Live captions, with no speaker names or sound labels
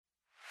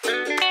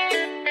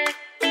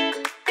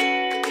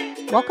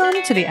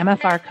Welcome to the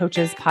MFR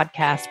Coaches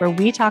podcast, where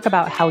we talk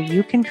about how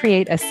you can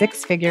create a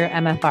six-figure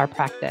MFR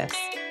practice.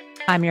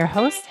 I'm your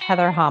host,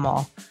 Heather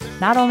Hommel.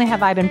 Not only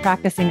have I been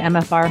practicing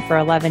MFR for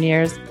 11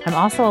 years, I'm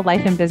also a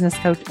life and business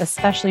coach,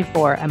 especially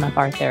for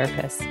MFR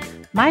therapists.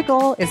 My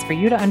goal is for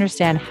you to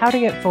understand how to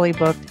get fully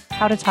booked,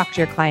 how to talk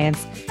to your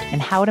clients, and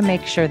how to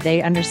make sure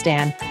they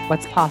understand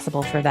what's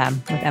possible for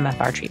them with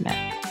MFR treatment.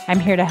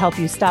 I'm here to help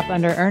you stop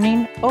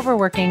under-earning,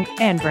 overworking,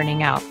 and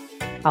burning out.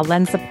 I'll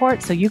lend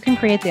support so you can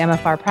create the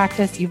MFR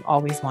practice you've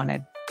always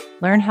wanted.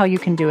 Learn how you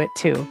can do it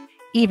too,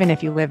 even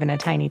if you live in a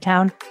tiny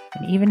town,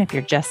 and even if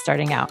you're just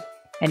starting out,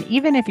 and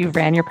even if you've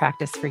ran your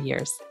practice for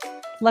years.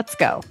 Let's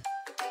go.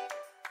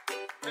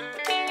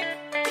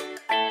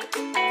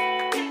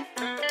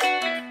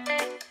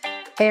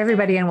 Hey,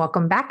 everybody, and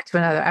welcome back to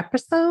another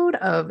episode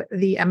of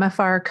the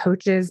MFR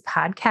Coaches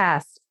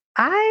podcast.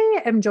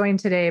 I am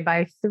joined today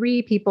by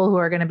three people who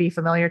are going to be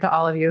familiar to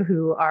all of you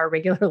who are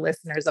regular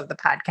listeners of the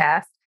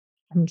podcast.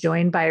 I'm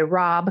joined by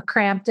Rob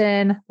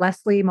Crampton,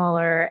 Leslie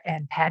Mueller,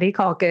 and Patti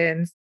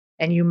Calkins.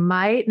 And you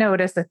might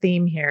notice a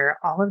theme here.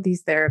 All of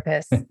these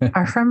therapists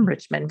are from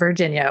Richmond,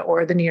 Virginia,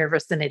 or the near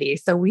vicinity.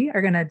 So we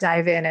are going to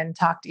dive in and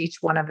talk to each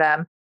one of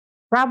them.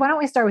 Rob, why don't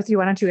we start with you?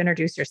 Why don't you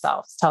introduce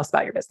yourselves? Tell us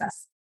about your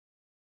business.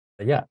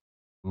 Yeah,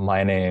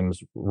 my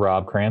name's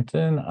Rob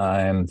Crampton.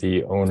 I'm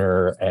the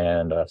owner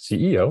and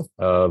CEO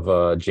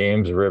of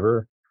James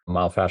River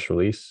Myofascial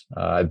Release.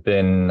 I've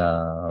been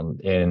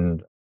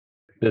in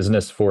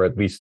business for at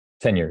least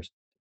 10 years.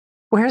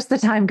 Where's the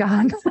time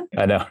gone?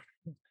 I know.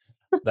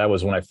 That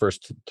was when I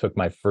first took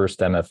my first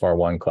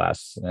MFR1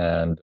 class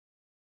and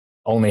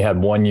only had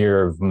 1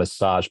 year of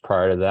massage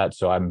prior to that.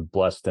 So I'm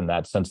blessed in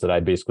that sense that I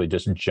basically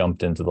just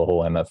jumped into the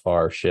whole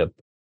MFR ship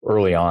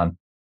early on.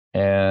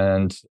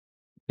 And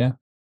yeah.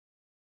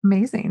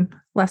 Amazing.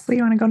 Leslie,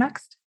 you want to go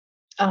next?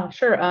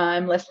 Sure.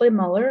 I'm Leslie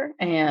Mueller,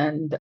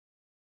 and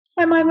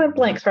my mind went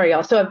blank. Sorry,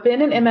 y'all. So I've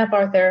been an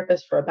MFR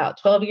therapist for about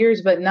 12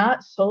 years, but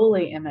not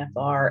solely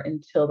MFR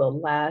until the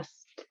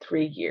last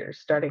 3 years,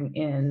 starting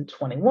in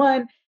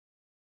 21.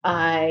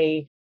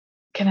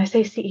 Can I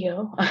say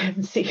CEO? I'm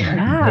CEO.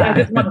 Yeah. I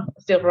just want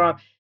to steal from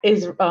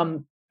is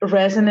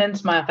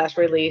Resonance Myofascial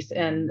Release,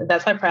 and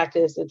that's my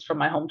practice. It's from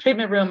my home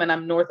treatment room, and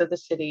I'm north of the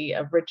city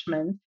of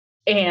Richmond.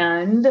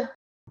 And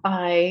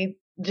I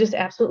just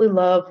absolutely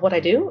love what I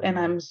do, and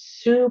I'm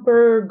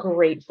super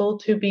grateful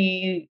to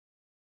be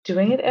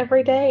doing it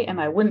every day.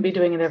 And I wouldn't be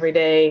doing it every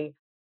day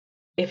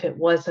if it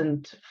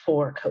wasn't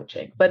for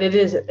coaching. But it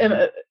is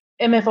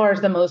MFR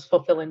is the most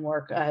fulfilling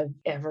work I've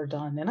ever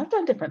done, and I've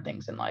done different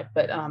things in life,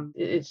 but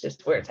it's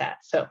just where it's at.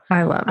 So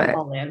I love it.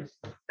 All in.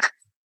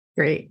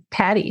 Great.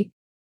 Patti.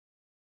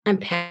 I'm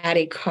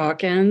Patti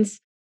Calkins,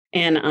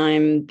 and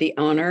I'm the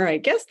owner, I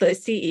guess the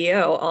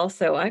CEO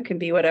also. I can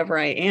be whatever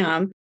I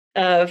am,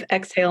 of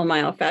Exhale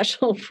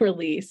Myofascial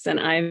Release. And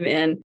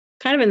I'm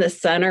kind of in the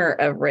center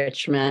of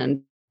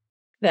Richmond.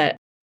 That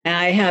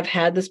I have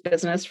had this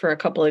business for a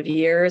couple of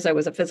years. I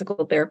was a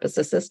physical therapist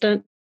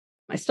assistant.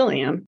 I still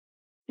am.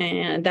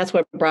 And that's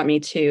what brought me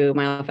to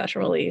myofascial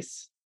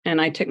release. And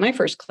I took my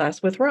first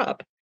class with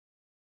Rob.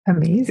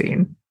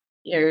 Amazing.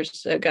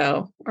 Years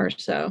ago or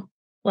so.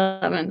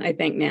 11, I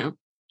think now.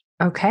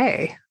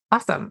 Okay.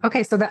 Awesome.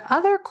 Okay. So the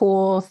other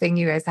cool thing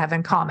you guys have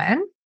in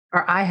common,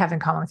 or I have in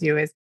common with you,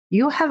 is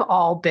you have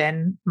all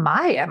been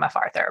my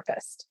MFR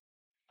therapist.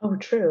 Oh,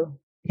 true.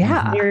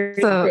 Yeah.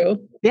 Very so,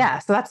 true. Yeah.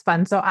 So that's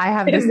fun. So I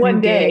have this in one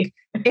day.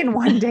 In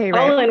one day,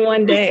 right? All in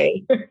one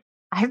day.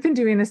 I've been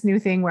doing this new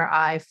thing where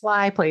I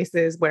fly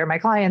places where my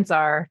clients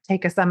are,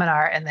 take a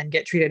seminar, and then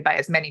get treated by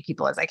as many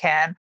people as I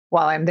can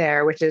while I'm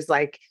there, which is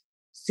like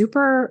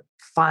super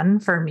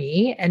fun for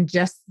me and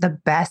just the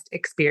best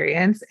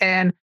experience.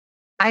 And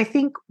I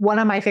think one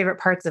of my favorite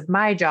parts of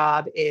my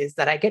job is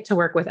that I get to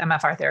work with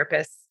MFR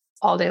therapists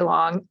all day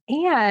long,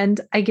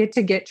 and I get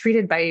to get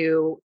treated by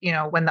you,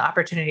 when the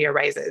opportunity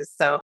arises.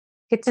 So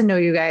get to know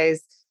you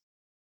guys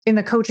in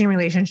the coaching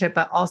relationship,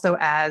 but also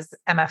as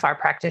MFR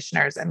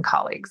practitioners and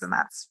colleagues. And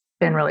that's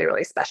been really,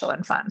 really special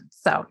and fun.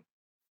 So,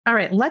 all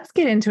right, let's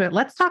get into it.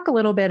 Let's talk a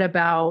little bit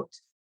about,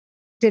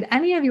 did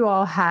any of you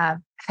all have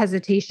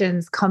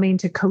hesitations coming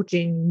to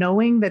coaching,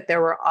 knowing that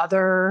there were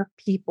other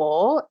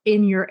people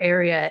in your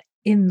area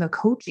in the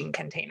coaching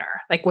container?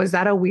 Like, was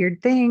that a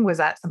weird thing? Was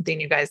that something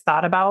you guys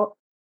thought about?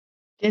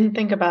 Didn't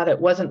think about it.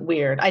 Wasn't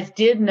weird. I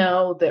did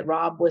know that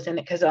Rob was in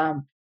it because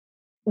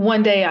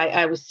one day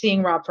I was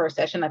seeing Rob for a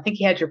session. I think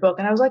he had your book,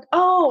 and I was like,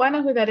 "Oh, I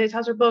know who that is.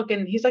 How's your book?"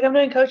 And he's like, "I'm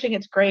doing coaching.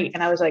 It's great."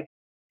 And I was like,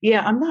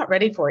 "Yeah, I'm not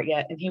ready for it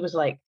yet." And he was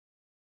like,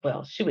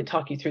 "Well, she would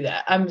talk you through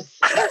that." I'm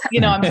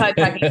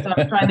sidetracking, so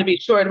I'm trying to be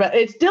short about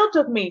it. It still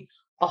took me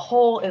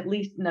at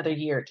least another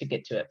year to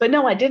get to it. But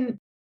no, I didn't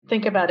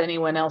think about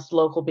anyone else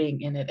local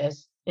being in it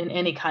as in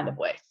any kind of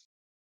way.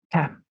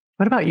 Yeah.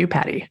 What about you,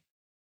 Patti?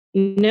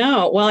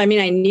 No. Well, I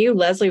mean, I knew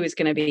Leslie was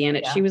going to be in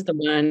it. Yeah. She was the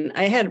one.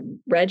 I had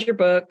read your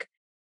book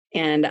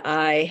and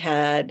I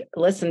had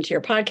listened to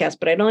your podcast,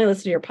 but I'd only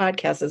listened to your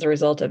podcast as a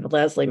result of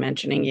Leslie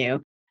mentioning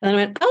you. And I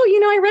went, oh,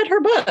 I read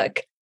her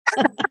book.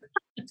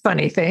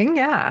 Funny thing.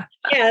 Yeah.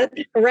 Yeah,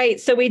 right.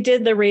 So we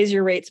did the Raise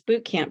Your Rates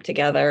boot camp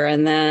together,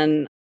 and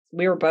then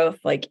we were both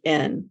like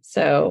in.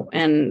 So,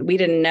 and we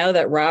didn't know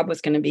that Rob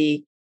was going to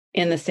be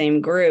in the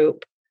same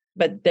group,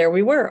 but there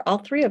we were, all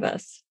three of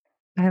us.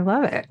 I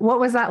love it. What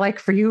was that like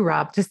for you,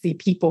 Rob, to see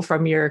people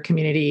from your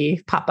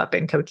community pop up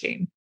in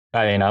coaching?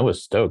 I mean, I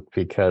was stoked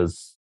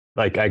because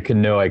like I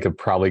could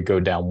probably go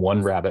down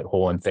one rabbit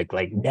hole and think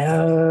like,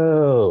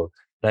 no,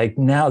 like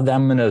now that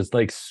I'm gonna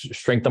like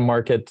shrink the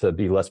market to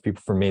be less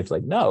people for me. It's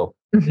like, no.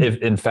 If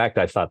in fact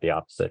I thought the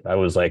opposite. I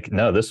was like,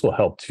 no, this will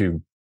help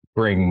to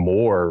bring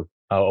more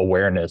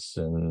awareness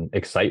and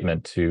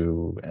excitement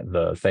to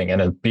the thing.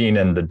 And being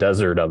in the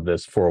desert of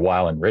this for a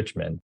while in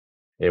Richmond,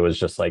 it was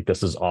just like,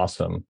 this is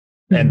awesome.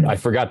 And I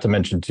forgot to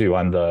mention too,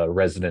 I'm the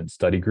resident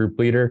study group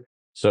leader.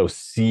 So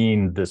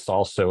seeing this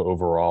also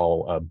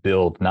overall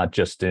build, not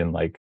just in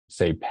like,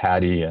 say,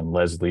 Patti and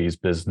Leslie's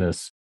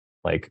business,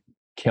 like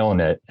killing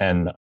it.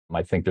 And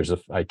I think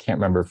I can't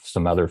remember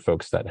some other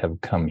folks that have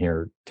come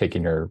here,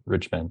 taking your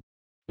Richmond,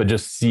 but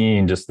just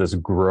seeing just this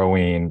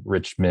growing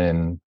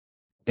Richmond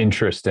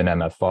interest in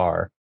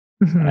MFR.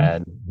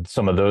 And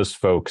some of those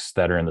folks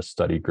that are in the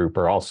study group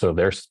are also,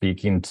 they're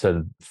speaking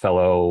to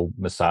fellow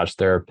massage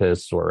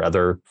therapists or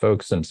other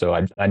folks. And so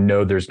I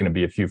know there's going to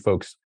be a few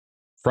folks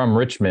from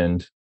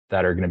Richmond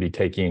that are going to be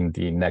taking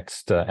the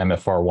next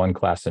MFR1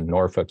 class in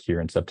Norfolk here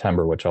in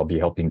September, which I'll be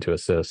helping to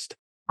assist.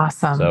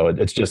 Awesome. So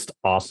it's just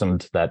awesome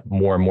that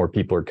more and more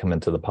people are coming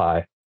to the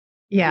pie.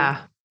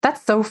 Yeah,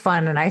 that's so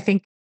fun. And I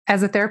think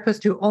as a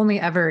therapist who only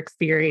ever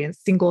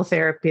experienced single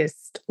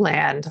therapist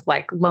land,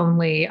 like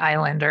lonely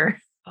islander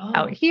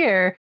out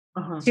here,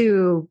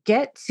 to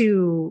get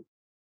to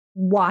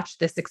watch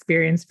this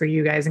experience for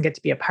you guys and get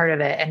to be a part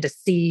of it and to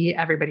see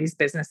everybody's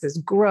businesses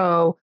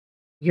grow.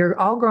 You're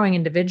all growing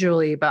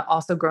individually, but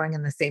also growing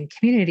in the same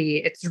community.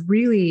 It's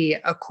really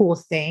a cool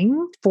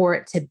thing for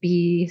it to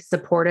be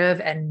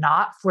supportive and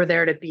not for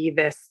there to be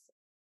this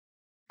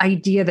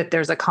idea that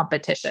there's a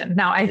competition.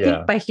 Now, I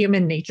think by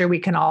human nature, we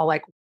can all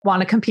like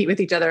want to compete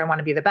with each other and want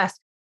to be the best,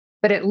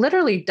 but it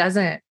literally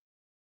doesn't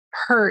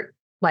hurt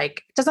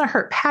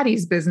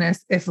Patti's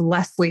business if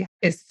Leslie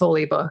is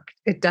fully booked.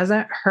 It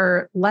doesn't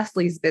hurt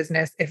Leslie's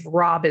business if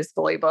Rob is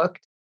fully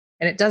booked.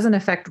 And it doesn't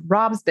affect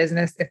Rob's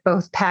business if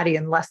both Patti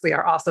and Leslie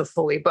are also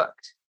fully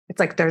booked. It's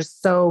like there's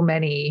so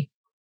many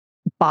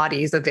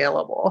bodies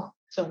available.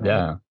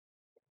 Yeah.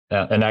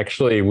 And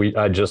actually,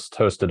 I just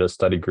hosted a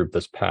study group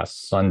this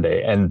past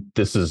Sunday. And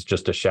this is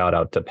just a shout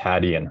out to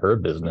Patti and her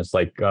business.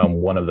 Like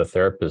one of the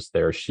therapists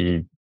there,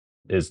 she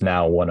is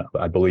now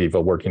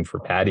working for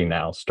Patti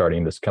now,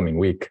 starting this coming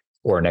week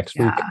or next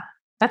week.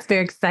 That's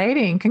very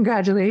exciting.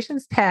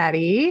 Congratulations,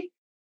 Patti.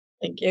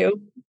 Thank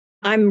you.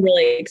 I'm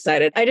really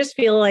excited. I just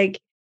feel like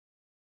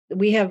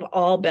we have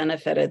all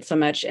benefited so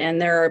much. And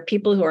there are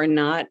people who are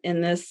not in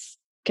this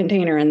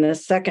container in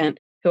this second,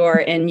 who are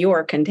in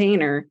your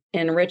container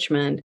in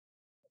Richmond.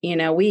 You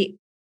know,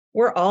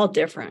 we're all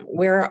different.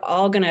 We're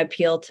all going to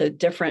appeal to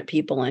different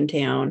people in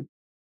town.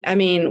 I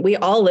mean, we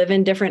all live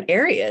in different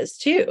areas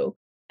too.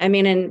 I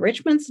mean, and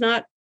Richmond's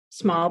not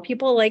small.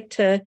 People like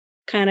to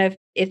kind of,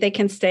 if they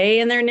can stay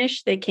in their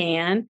niche, they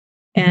can.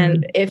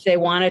 And if they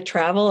want to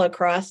travel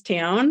across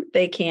town,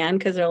 they can,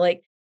 because they're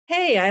like,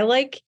 hey, I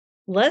like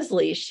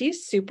Leslie.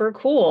 She's super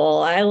cool.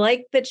 I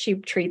like that she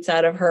treats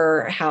out of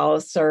her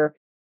house, or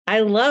I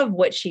love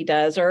what she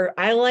does, or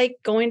I like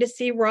going to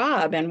see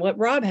Rob and what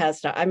Rob has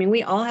to. I mean,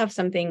 we all have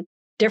something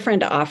different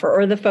to offer,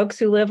 or the folks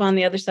who live on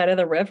the other side of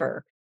the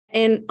river.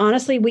 And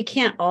honestly, we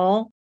can't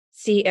all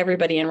see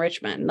everybody in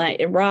Richmond. Like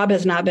Rob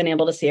has not been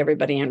able to see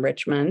everybody in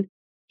Richmond.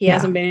 He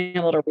hasn't been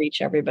able to reach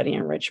everybody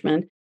in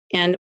Richmond.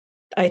 And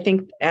I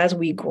think as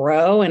we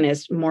grow and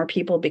as more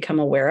people become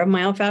aware of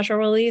myofascial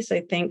release,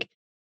 I think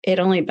it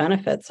only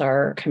benefits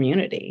our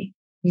community.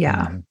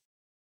 Yeah,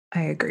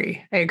 I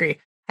agree.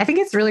 I think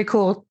it's really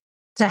cool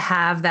to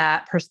have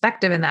that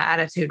perspective and that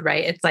attitude,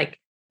 right? It's like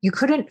you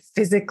couldn't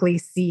physically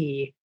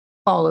see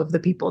all of the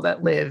people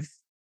that live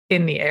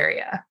in the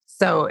area.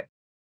 So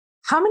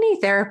how many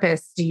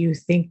therapists do you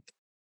think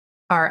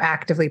are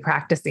actively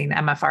practicing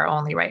MFR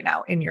only right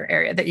now in your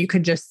area that you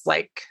could just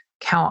like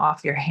count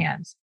off your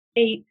hands?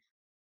 8.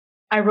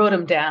 I wrote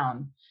them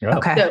down. Oh.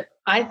 Okay. So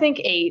I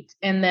think 8,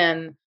 and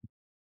then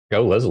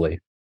Go Leslie.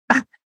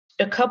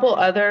 a couple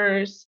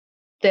others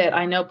that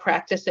I know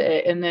practice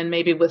it, and then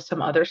maybe with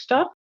some other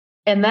stuff.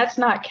 And that's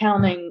not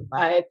counting.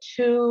 I had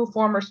 2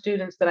 former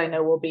students that I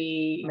know will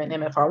be in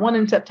MFR1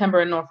 in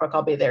September in Norfolk.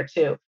 I'll be there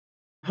too.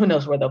 Who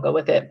knows where they'll go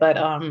with it? But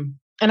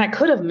and I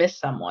could have missed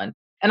someone.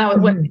 And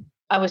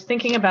I was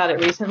thinking about it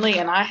recently,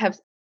 and I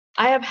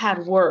have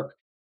had work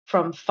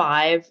from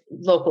 5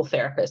 local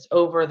therapists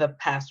over the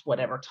past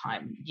whatever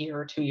time, year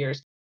or 2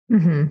 years,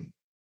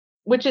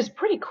 which is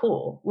pretty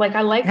cool. Like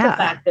I like the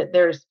fact that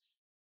there's,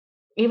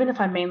 even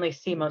if I mainly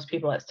see most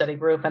people at study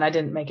group, and I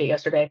didn't make it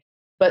yesterday,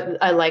 but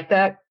I like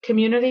that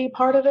community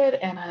part of it.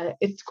 And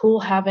it's cool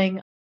having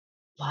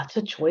lots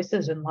of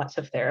choices and lots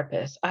of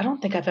therapists. I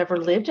don't think I've ever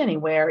lived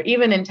anywhere,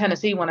 even in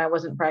Tennessee when I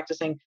wasn't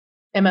practicing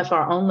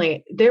MFR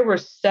only, there were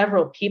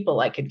several people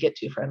I could get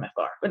to for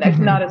MFR, but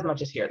not as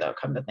much as here though,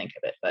 come to think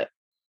of it. But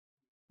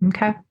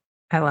okay.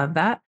 I love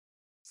that.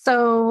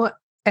 So,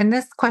 and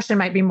this question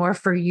might be more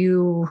for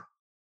you,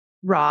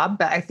 Rob,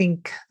 but I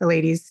think the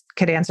ladies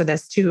could answer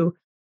this too.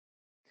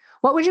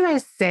 What would you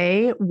guys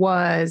say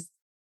was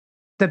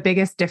the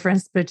biggest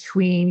difference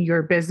between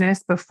your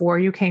business before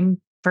you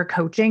came for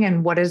coaching,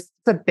 and what is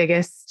the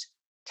biggest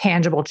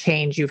tangible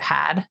change you've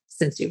had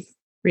since you've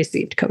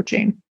received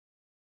coaching?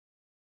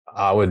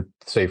 I would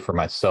say for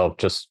myself,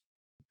 just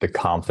the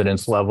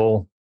confidence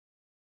level,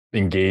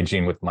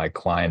 engaging with my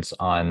clients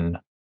on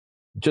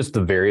just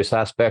the various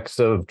aspects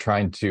of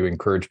trying to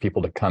encourage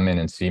people to come in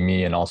and see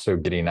me, and also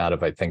getting out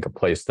of, I think, a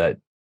place that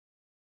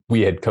we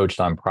had coached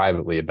on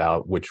privately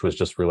about, which was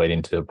just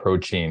relating to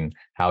approaching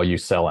how you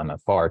sell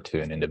MFR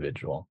to an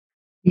individual.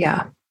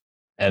 Yeah.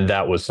 And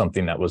that was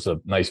something that was a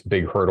nice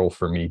big hurdle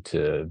for me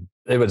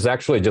it was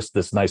actually just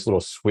this nice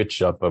little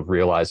switch up of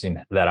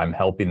realizing that I'm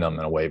helping them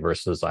in a way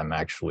versus I'm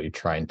actually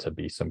trying to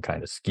be some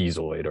kind of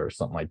schizoid or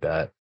something like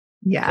that.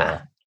 Yeah.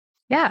 So,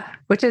 yeah.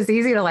 Which is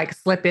easy to like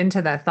slip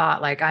into the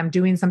thought, like I'm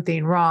doing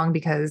something wrong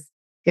because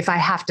if I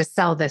have to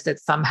sell this,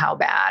 it's somehow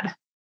bad.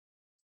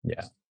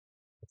 yeah.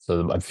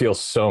 So I feel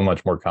so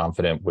much more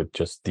confident with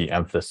just the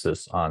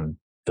emphasis on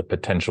the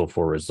potential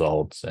for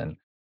results and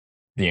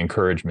the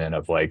encouragement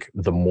of like,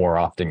 the more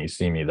often you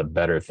see me, the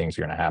better things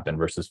are going to happen,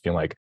 versus feeling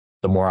like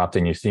the more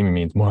often you see me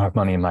means more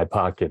money in my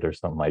pocket or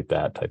something like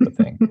that type of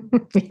thing.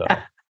 Yeah. So,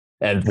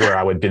 and where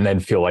I would then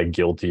feel like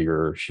guilty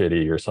or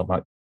shitty or something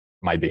like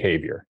my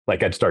behavior.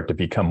 Like I'd start to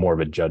become more of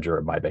a judger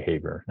of my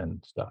behavior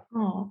and stuff.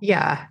 oh,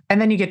 Yeah.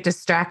 And then you get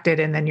distracted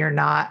and then you're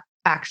not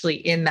actually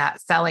in that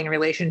selling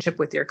relationship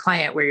with your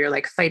client where you're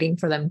like fighting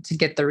for them to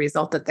get the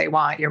result that they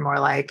want. You're more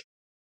like,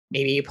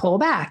 maybe you pull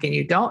back and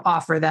you don't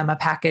offer them a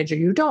package, or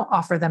you don't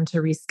offer them to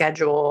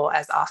reschedule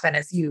as often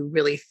as you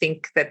really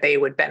think that they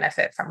would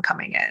benefit from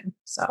coming in.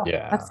 So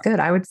Yeah, that's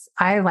good.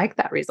 I like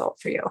that result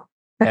for you.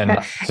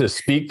 and to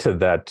speak to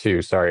that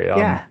too, sorry.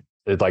 Yeah.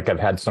 Like I've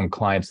had some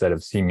clients that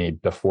have seen me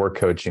before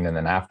coaching and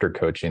then after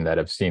coaching that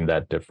have seen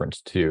that difference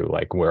too,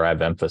 like where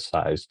I've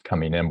emphasized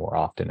coming in more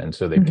often. And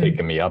so they've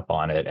taken me up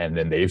on it, and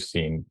then they've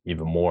seen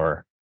even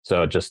more.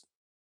 So it just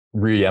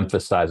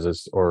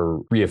re-emphasizes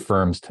or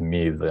reaffirms to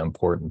me the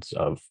importance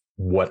of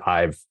what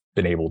I've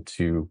been able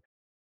to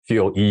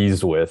feel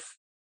ease with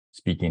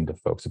speaking to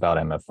folks about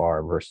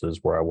MFR versus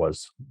where I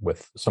was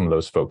with some of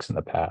those folks in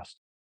the past.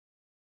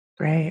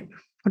 Great.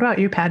 What about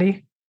you,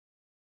 Patti?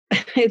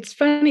 It's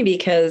funny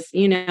because,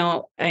 I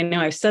know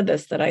I've said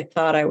this, that I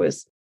thought I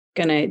was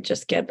going to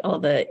just get all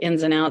the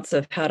ins and outs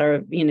of how to,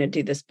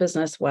 do this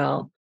business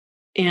well.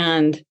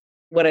 And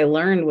what I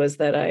learned was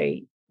that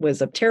I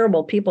was a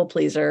terrible people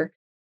pleaser.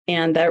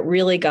 And that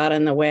really got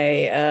in the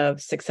way of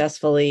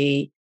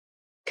successfully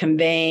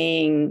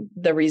conveying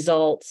the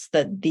results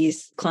that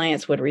these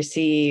clients would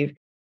receive.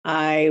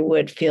 I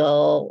would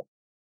feel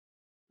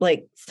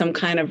like some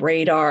kind of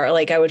radar,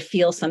 like I would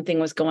feel something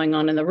was going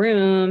on in the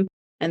room.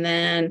 And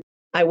then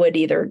I would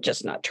either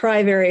just not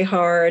try very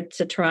hard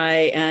to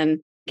try and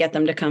get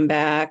them to come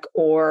back,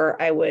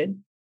 or I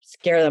would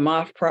scare them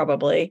off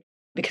probably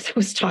because I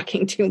was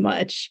talking too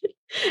much.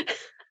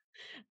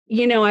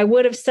 I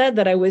would have said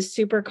that I was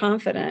super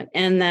confident,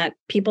 and that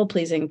people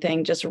pleasing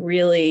thing just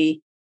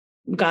really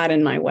got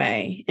in my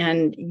way.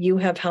 And you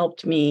have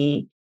helped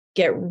me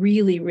get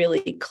really,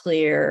 really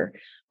clear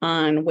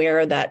on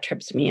where that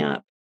trips me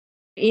up.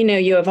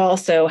 You have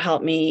also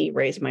helped me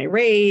raise my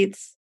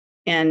rates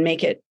and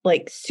make it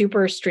like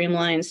super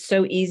streamlined,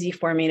 so easy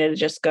for me to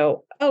just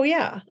go, oh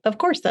yeah, of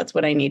course, that's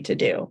what I need to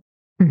do.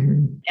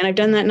 And I've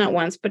done that not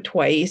once, but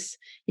twice.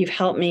 You've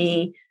helped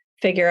me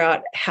figure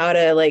out how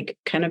to like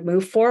kind of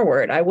move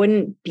forward. I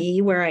wouldn't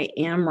be where I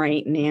am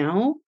right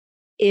now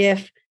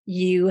if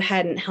you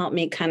hadn't helped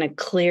me kind of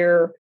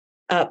clear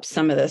up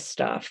some of this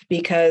stuff,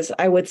 because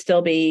I would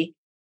still be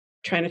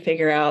trying to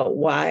figure out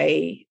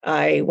why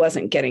I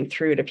wasn't getting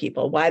through to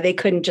people, why they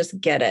couldn't just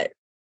get it.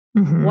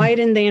 Why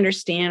didn't they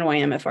understand why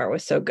MFR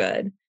was so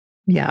good?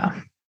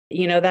 Yeah.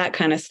 That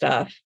kind of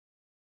stuff.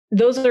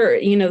 Those are,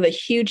 the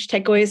huge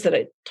takeaways that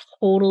it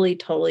totally,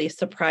 totally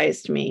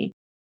surprised me.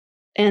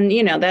 And,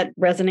 that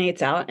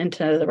resonates out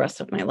into the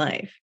rest of my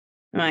life.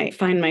 I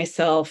find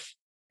myself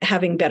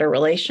having better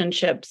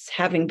relationships,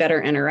 having better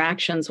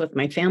interactions with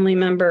my family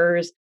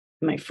members,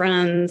 my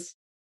friends.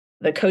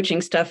 The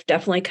coaching stuff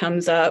definitely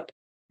comes up,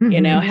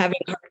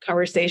 having hard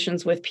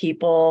conversations with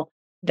people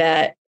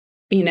that,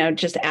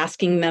 just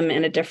asking them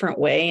in a different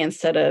way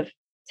instead of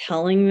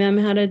telling them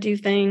how to do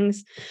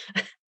things.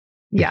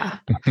 Yeah.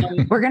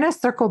 We're going to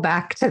circle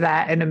back to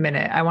that in a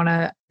minute. I want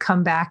to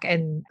come back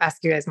and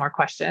ask you guys more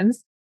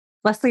questions.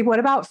 Leslie, what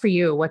about for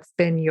you? What's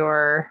been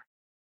your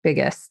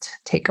biggest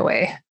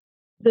takeaway?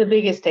 The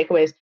biggest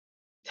takeaways,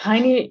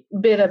 tiny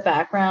bit of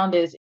background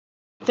is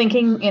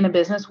thinking in a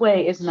business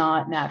way is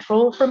not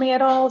natural for me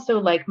at all. So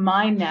like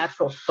my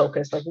natural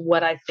focus, like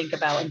what I think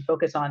about and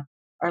focus on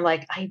are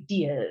like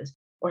ideas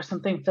or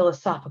something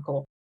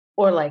philosophical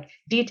or like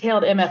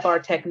detailed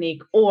MFR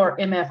technique or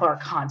MFR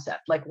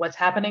concept, like what's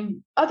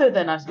happening other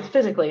than us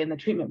physically in the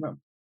treatment room.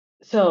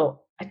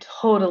 So I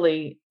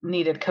totally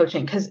needed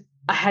coaching because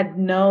I had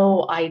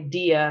no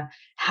idea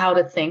how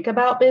to think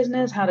about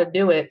business, how to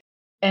do it.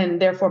 And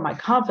therefore my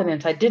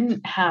confidence, I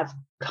didn't have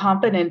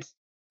confidence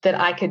that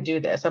I could do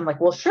this. I'm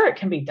like, well, sure, it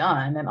can be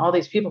done and all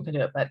these people can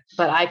do it, but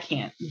I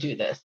can't do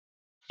this.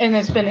 And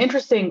it's been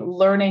interesting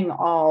learning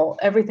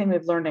everything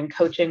we've learned in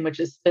coaching, which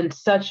has been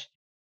such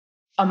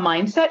a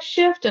mindset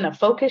shift and a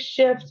focus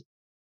shift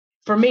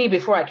for me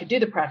before I could do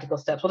the practical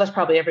steps. Well, that's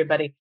probably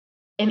everybody.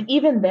 And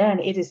even then,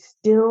 it is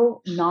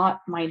still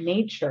not my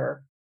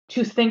nature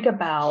to think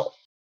about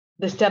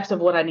the steps of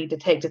what I need to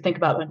take to think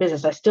about my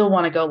business. I still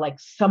want to go like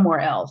somewhere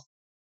else.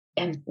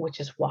 And which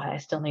is why I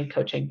still need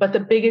coaching. But the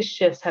biggest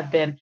shifts have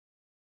been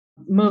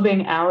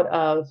moving out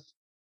of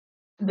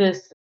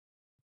this.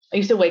 I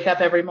used to wake up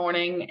every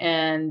morning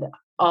and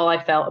all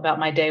I felt about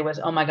my day was,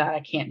 oh my God, I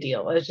can't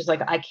deal. It was just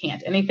like, I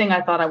can't. Anything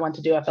I thought I wanted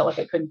to do, I felt like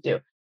I couldn't do.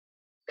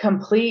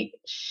 Complete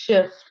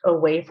shift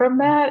away from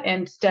that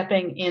and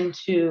stepping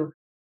into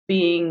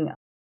being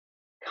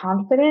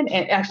confident.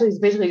 And actually, it's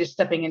basically just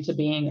stepping into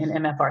being an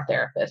MFR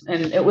therapist.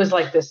 And it was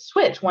like this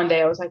switch. One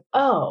day I was like,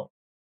 oh,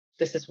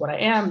 this is what I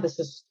am. This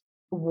is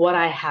what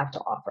I have to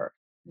offer.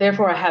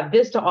 Therefore, I have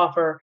this to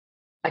offer.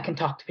 I can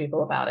talk to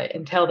people about it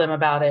and tell them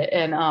about it.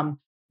 And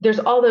there's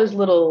all those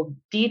little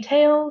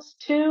details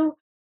too,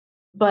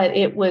 but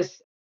it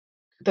was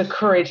the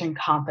courage and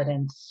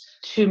confidence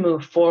to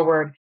move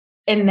forward.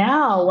 And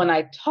now when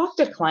I talk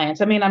to clients,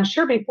 I mean, I'm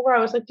sure before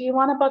I was like, do you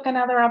want to book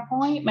another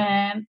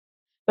appointment?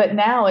 But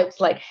now it's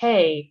like,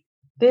 hey,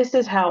 this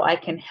is how I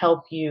can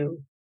help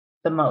you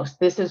the most.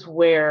 This is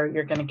where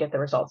you're going to get the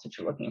results that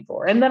you're looking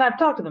for. And then I've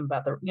talked to them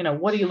about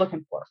what are you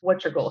looking for?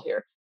 What's your goal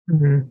here?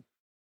 Mm-hmm.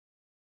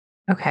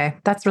 Okay,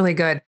 that's really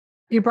good.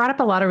 You brought up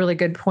a lot of really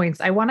good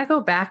points. I want to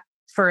go back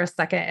for a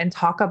second and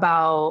talk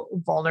about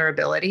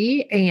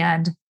vulnerability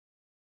and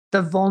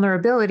the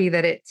vulnerability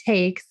that it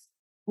takes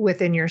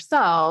within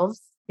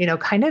yourselves,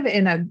 kind of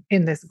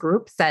in this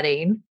group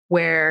setting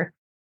where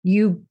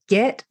you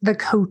get the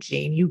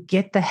coaching, you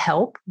get the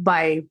help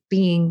by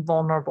being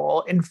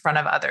vulnerable in front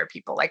of other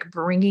people, like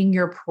bringing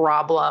your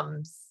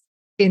problems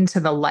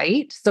into the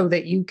light so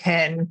that you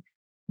can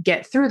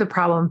get through the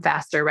problem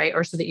faster, right?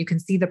 Or so that you can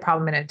see the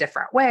problem in a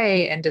different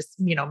way and just,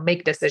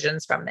 make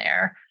decisions from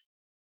there.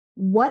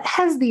 What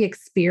has the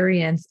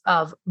experience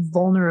of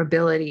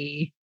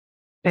vulnerability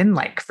been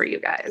like for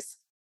you guys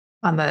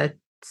on the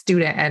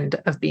student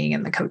end of being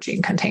in the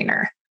coaching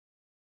container?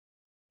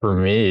 For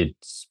me,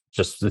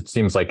 it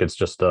seems like it's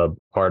just a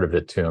part of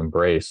it to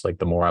embrace. Like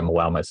the more I'm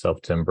allow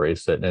myself to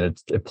embrace it, and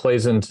it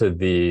plays into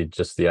the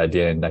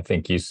idea. And I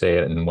think you say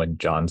it, and when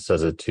John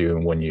says it too,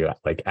 and when you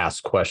like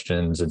ask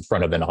questions in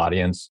front of an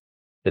audience,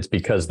 it's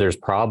because there's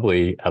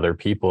probably other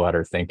people that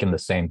are thinking the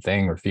same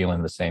thing or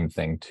feeling the same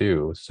thing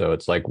too. So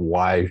it's like,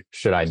 why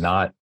should I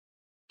not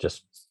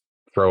just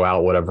throw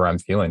out whatever I'm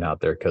feeling out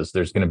there? Because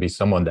there's going to be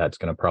someone that's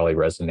going to probably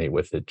resonate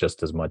with it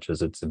just as much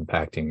as it's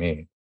impacting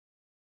me.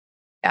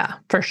 Yeah,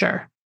 for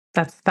sure.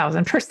 That's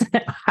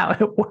 1,000% how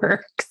it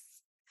works.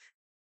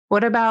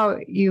 What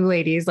about you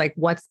ladies? Like,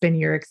 what's been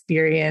your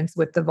experience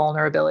with the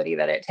vulnerability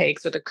that it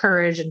takes? Or the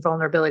courage and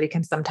vulnerability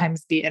can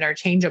sometimes be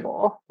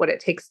interchangeable. What it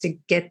takes to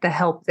get the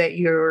help that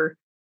you're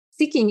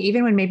seeking,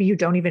 even when maybe you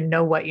don't even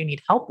know what you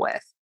need help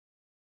with.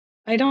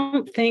 I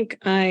don't think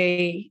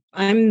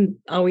I'm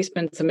always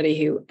been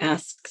somebody who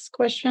asks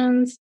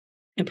questions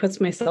and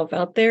puts myself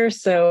out there.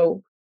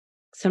 So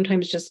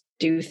sometimes just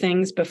do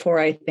things before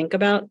I think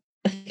about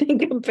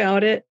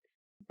it.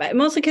 But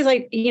mostly because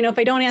if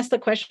I don't ask the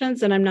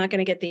questions, then I'm not going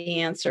to get the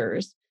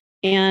answers.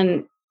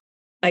 And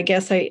I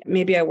guess I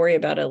worry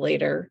about it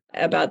later,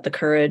 about the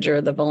courage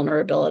or the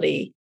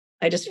vulnerability.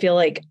 I just feel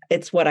like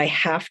it's what I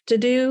have to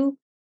do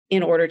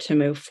in order to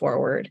move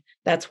forward.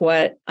 That's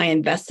what I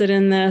invested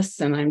in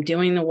this, and I'm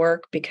doing the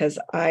work because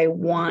I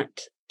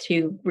want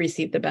to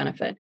receive the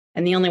benefit.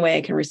 And the only way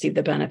I can receive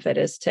the benefit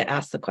is to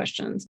ask the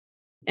questions.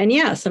 And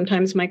yeah,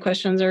 sometimes my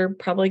questions are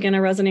probably going to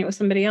resonate with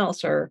somebody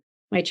else, or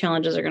my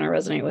challenges are going to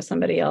resonate with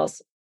somebody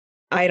else.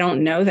 I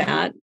don't know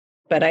that,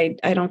 but I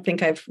don't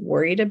think I've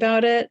worried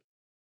about it.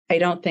 I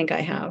don't think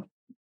I have.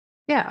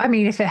 Yeah. I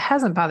mean, if it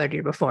hasn't bothered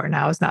you before,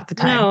 now is not the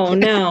time.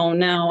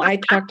 No. I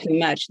talk too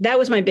much. That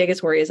was my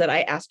biggest worry, is that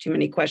I asked too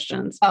many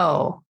questions.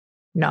 Oh,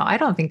 no, I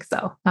don't think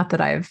so. Not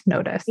that I've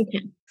noticed.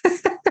 Okay.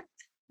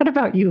 What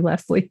about you,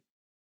 Leslie?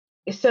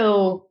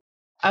 So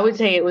I would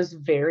say it was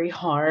very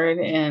hard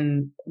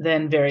and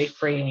then very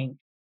freeing.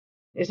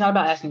 It's not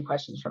about asking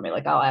questions for me.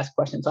 Like I'll ask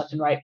questions left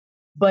and right,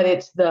 but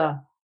it's the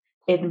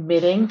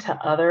admitting to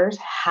others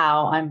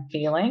how I'm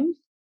feeling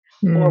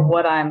or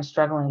what I'm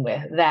struggling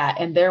with.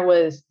 And there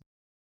was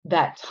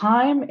that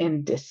time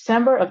in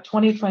December of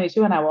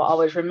 2022, and I will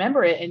always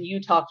remember it. And you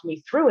talked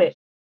me through it,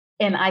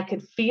 and I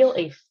could feel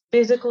a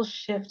physical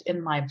shift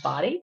in my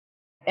body.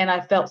 And I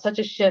felt such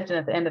a shift. And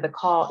at the end of the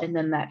call, and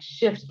then that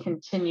shift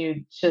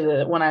continued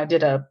to when I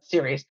did a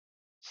series.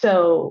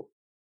 So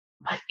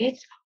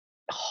it's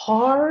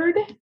hard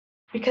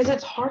because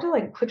it's hard to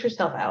like put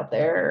yourself out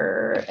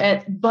there,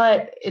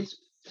 but it's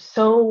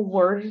so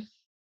worth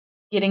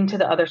getting to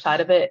the other side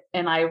of it.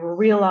 And I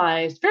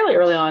realized fairly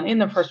early on in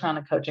the first round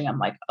of coaching, I'm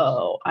like,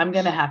 oh, I'm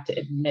going to have to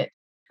admit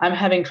I'm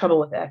having trouble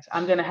with X.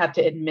 I'm going to have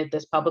to admit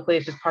this publicly.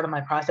 It's just part of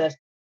my process.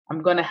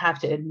 I'm going to have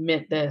to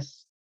admit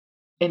this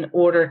in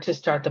order to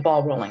start the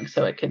ball rolling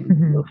so it can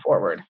move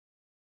forward.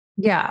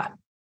 Yeah.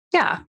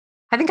 Yeah.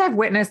 I think I've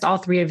witnessed all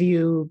three of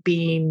you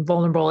being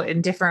vulnerable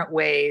in different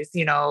ways,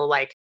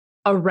 like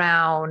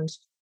around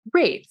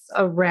rates,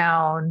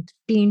 around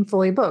being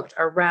fully booked,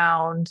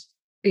 around,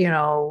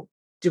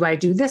 do I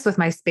do this with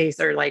my space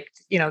or like,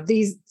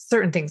 these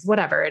certain things,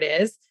 whatever it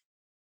is.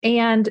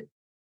 And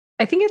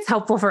I think it's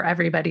helpful for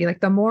everybody.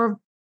 Like the more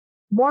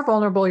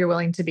vulnerable you're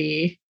willing to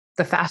be,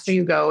 the faster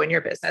you go in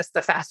your business,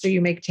 the faster you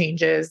make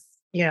changes,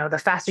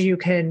 the faster you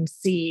can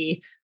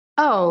see,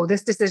 oh,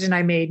 this decision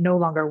I made no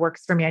longer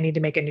works for me. I need to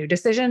make a new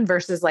decision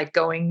versus like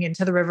going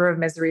into the river of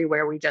misery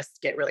where we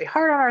just get really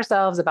hard on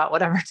ourselves about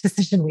whatever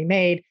decision we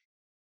made.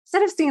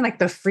 Instead of seeing like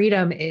the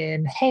freedom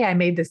in, hey, I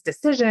made this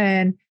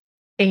decision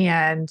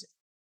and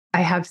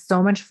I have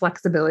so much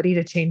flexibility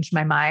to change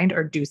my mind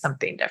or do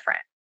something different.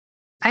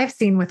 I've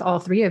seen with all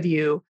three of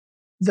you,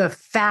 the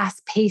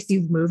fast pace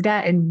you've moved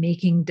at in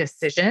making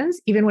decisions,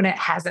 even when it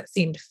hasn't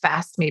seemed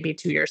fast, maybe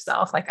to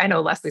yourself. Like I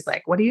know Leslie's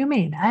like, what do you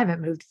mean? I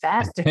haven't moved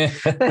fast.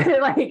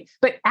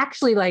 but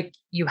actually like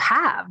you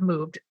have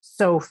moved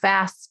so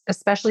fast,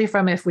 especially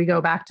from if we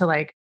go back to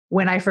like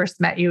when I first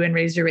met you in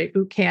Raise Your Rate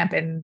Bootcamp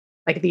and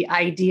like the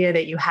idea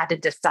that you had to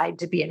decide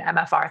to be an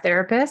MFR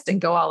therapist and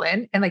go all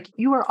in. And like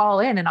you were all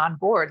in and on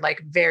board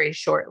like very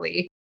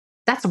shortly.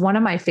 That's one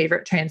of my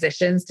favorite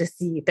transitions to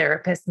see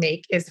therapists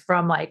make is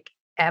from like,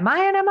 am I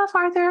an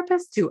MFR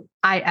therapist to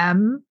I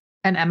am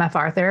an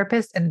MFR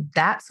therapist? And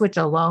that switch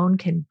alone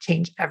can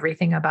change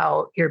everything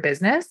about your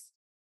business.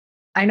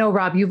 I know,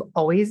 Rob, you've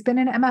always been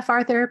an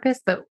MFR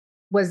therapist, but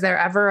was there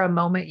ever a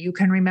moment you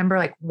can remember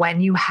like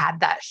when you had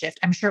that shift?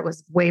 I'm sure it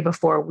was way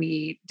before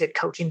we did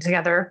coaching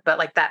together, but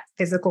like that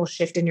physical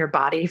shift in your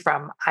body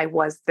from I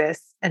was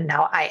this and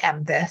now I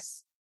am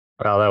this.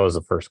 Well, that was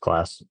the first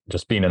class,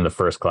 just being in the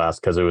first class,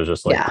 because it was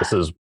just like, This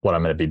is what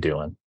I'm going to be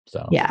doing.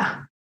 So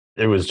yeah,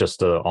 it was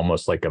just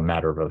almost like a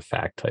matter of a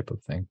fact type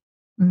of thing.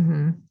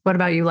 Mm-hmm. What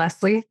about you,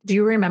 Leslie? Do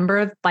you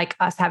remember like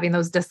us having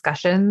those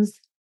discussions?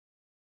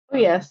 Oh,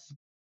 yes.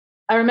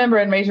 I remember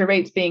in Raise Your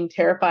Rates being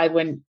terrified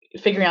when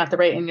figuring out the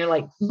rate and you're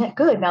like,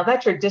 good, now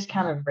that's your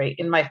discounted rate.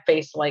 In my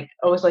face, like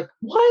I was like,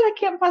 what? I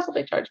can't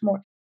possibly charge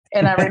more.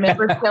 And I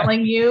remember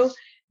telling you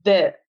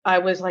that I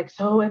was like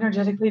so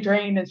energetically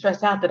drained and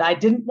stressed out that I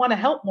didn't want to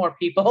help more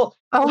people.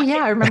 Oh yeah,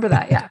 I remember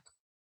that. Yeah.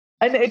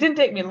 And it didn't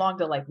take me long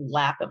to like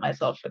laugh at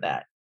myself for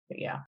that. But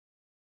yeah.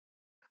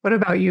 What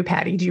about you,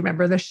 Patti? Do you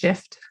remember the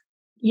shift?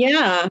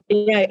 Yeah,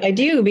 I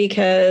do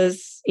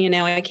because,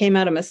 I came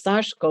out of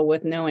massage school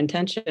with no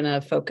intention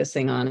of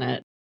focusing on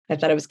it. I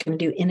thought I was going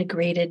to do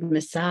integrated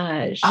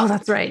massage. Oh,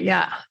 that's right.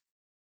 Yeah.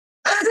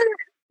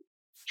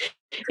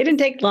 It didn't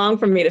take long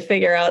for me to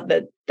figure out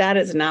that that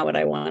is not what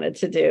I wanted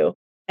to do.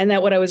 And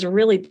that what I was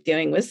really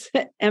doing was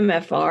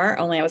MFR,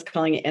 only I was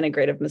calling it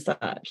integrative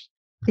massage.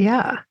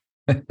 Yeah.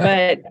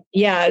 But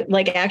yeah,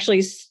 like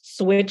actually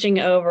switching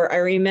over. I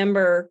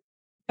remember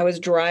I was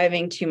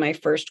driving to my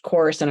first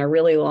course in a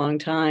really long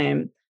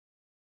time.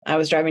 I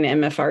was driving to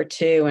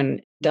MFR2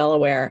 in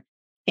Delaware.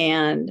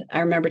 And I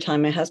remember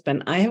telling my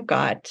husband, I have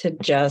got to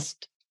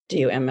just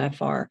do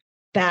MFR.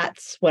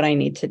 That's what I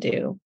need to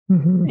do.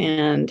 Mm-hmm.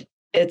 And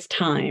it's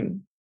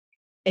time.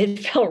 It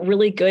felt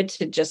really good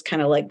to just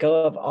kind of let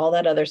go of all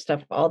that other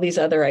stuff, all these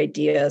other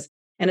ideas.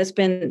 And it's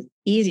been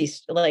easy.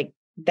 Like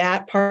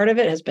that part of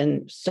it has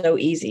been so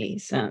easy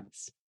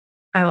since.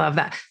 I love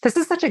that. This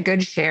is such a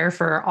good share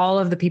for all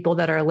of the people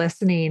that are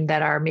listening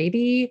that are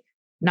maybe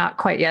not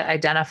quite yet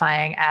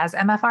identifying as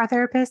MFR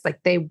therapists.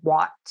 Like they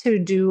want to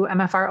do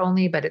MFR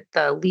only, but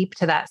the leap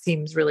to that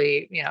seems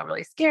really,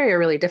 really scary or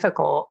really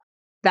difficult.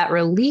 That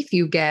relief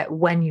you get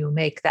when you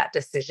make that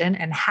decision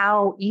and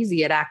how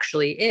easy it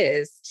actually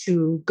is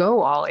to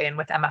go all in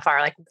with MFR.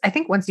 Like I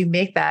think once you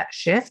make that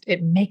shift,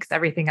 it makes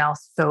everything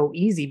else so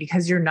easy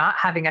because you're not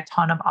having a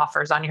ton of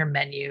offers on your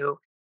menu.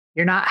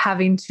 You're not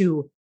having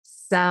to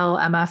sell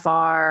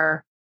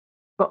MFR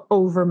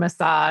over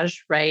massage,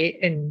 right?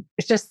 And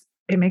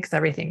it makes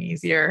everything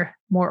easier,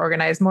 more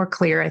organized, more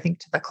clear, I think,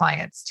 to the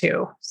clients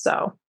too.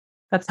 So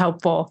that's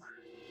helpful.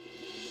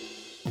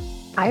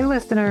 Hi,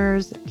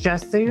 listeners.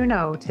 Just so you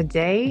know,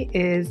 today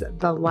is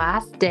the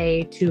last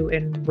day to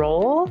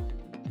enroll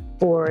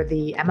for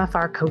the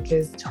MFR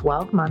Coaches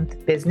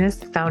 12-month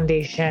Business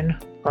Foundation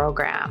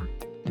program.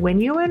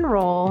 When you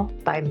enroll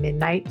by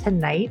midnight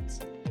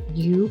tonight,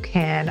 you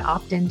can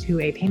opt into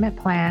a payment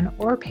plan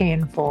or pay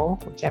in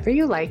full, whichever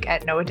you like,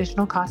 at no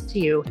additional cost to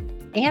you.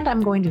 And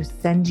I'm going to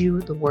send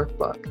you the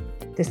workbook.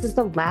 This is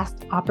the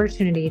last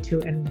opportunity to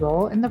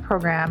enroll in the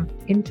program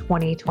in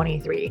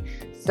 2023.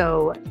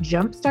 So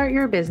jumpstart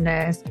your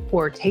business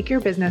or take your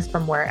business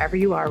from wherever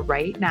you are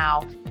right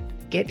now.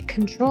 Get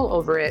control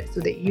over it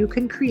so that you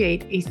can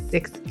create a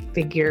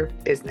 6-figure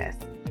business.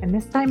 And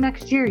this time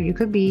next year, you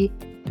could be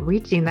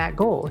reaching that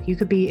goal. You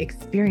could be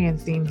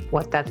experiencing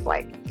what that's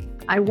like.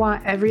 I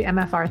want every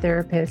MFR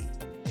therapist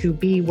to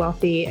be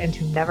wealthy and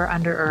to never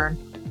under-earn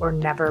or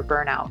never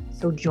burn out.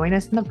 So join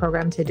us in the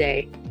program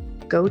today.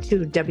 Go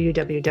to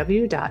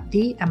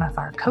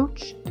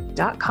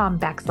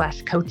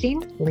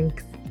www.themfrcoach.com/coaching,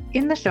 links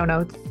in the show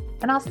notes,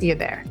 and I'll see you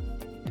there.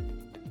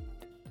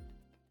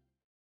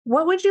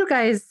 What would you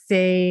guys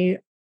say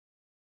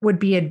would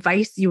be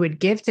advice you would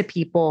give to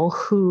people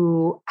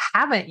who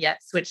haven't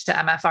yet switched to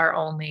MFR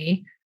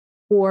only,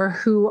 or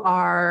who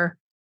are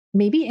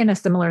maybe in a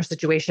similar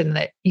situation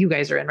that you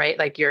guys are in, right?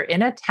 Like you're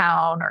in a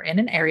town or in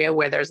an area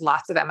where there's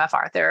lots of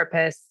MFR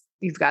therapists.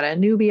 You've got a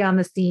newbie on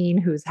the scene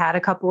who's had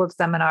a couple of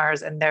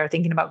seminars and they're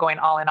thinking about going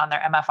all in on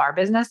their MFR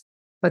business,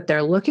 but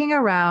they're looking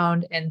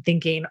around and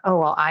thinking, oh,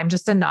 well, I'm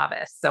just a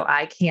novice, so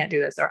I can't do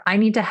this, or I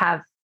need to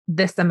have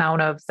this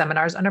amount of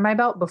seminars under my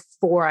belt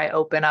before I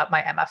open up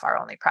my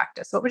MFR only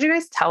practice. What would you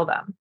guys tell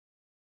them?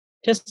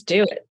 Just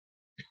do it.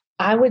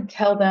 I would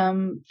tell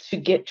them to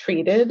get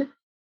treated,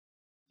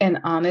 and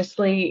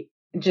honestly,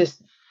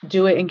 just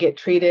do it and get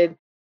treated.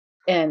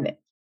 And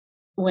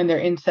when they're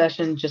in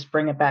session, just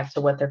bring it back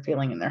to what they're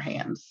feeling in their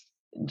hands.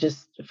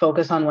 Just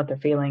focus on what they're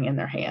feeling in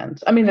their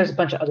hands. I mean, there's a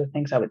bunch of other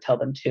things I would tell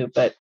them too,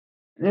 but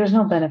there's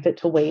no benefit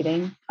to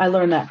waiting. I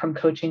learned that from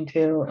coaching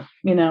too,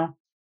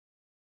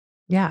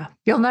 Yeah.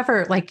 You'll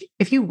never, like,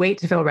 if you wait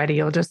to feel ready,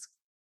 you'll just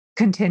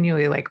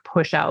continually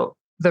push out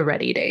the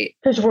ready date.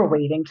 Because we're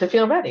waiting to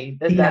feel ready.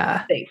 That's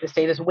the state. The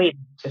state is waiting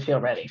to feel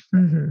ready.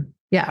 Mm-hmm.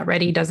 Yeah.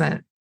 Ready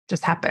doesn't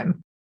just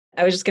happen.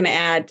 I was just going to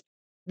add,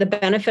 the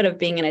benefit of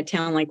being in a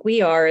town like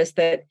we are is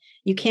that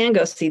you can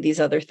go see these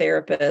other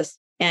therapists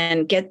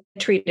and get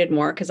treated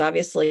more, because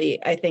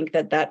obviously I think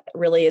that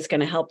really is going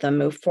to help them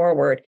move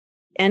forward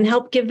and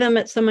help give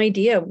them some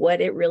idea of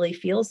what it really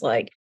feels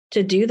like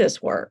to do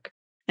this work.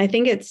 I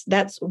think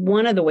that's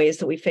one of the ways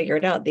that we figure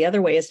it out. The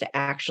other way is to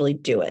actually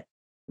do it.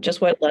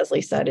 Just what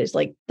Leslie said is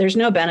there's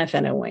no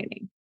benefit in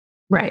waiting.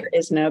 Right. There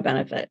is no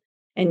benefit.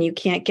 And you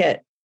can't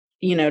get,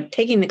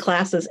 taking the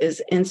classes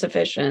is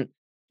insufficient.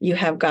 You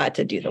have got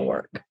to do the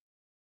work.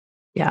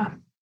 Yeah.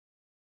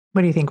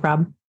 What do you think,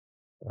 Rob?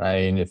 I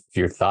mean, if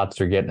your thoughts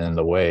are getting in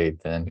the way,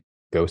 then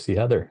go see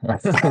Heather.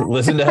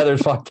 Listen to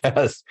Heather's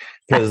podcast,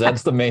 because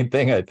that's the main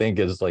thing I think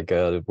is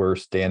we're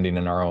standing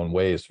in our own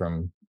ways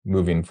from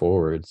moving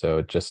forward.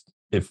 So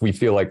if we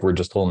feel like we're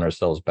just holding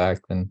ourselves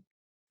back, then it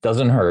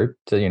doesn't hurt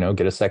to,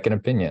 get a second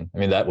opinion. I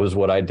mean, that was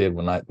what I did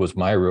when was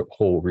my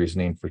whole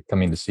reasoning for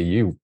coming to see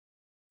you,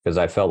 because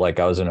I felt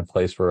like I was in a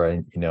place where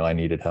I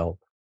needed help.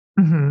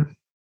 Mm-hmm.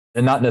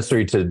 And not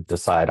necessarily to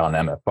decide on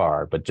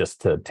MFR, but just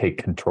to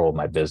take control of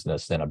my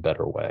business in a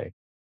better way.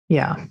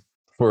 Yeah.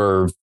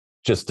 For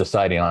just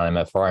deciding on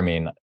MFR, I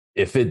mean,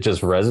 if it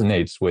just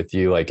resonates with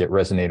you, like it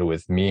resonated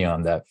with me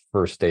on that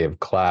first day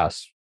of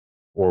class,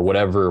 or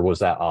whatever was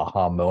that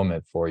aha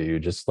moment for you,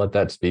 just let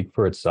that speak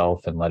for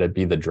itself and let it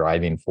be the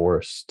driving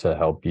force to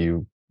help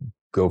you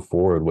go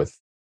forward with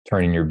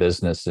turning your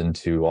business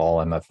into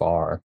all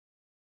MFR.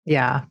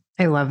 Yeah,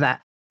 I love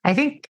that. I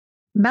think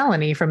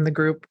Melanie from the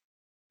group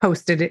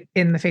posted it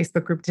in the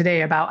Facebook group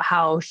today about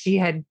how she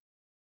had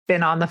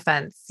been on the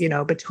fence,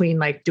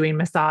 between doing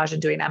massage and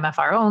doing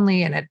MFR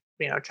only, and had,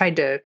 tried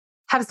to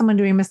have someone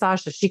doing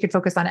massage so she could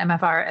focus on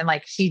MFR. And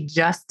she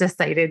just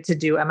decided to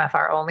do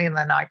MFR only. And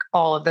then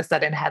all of a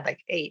sudden had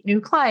 8 new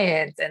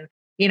clients and,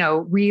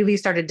 really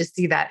started to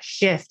see that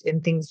shift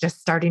in things just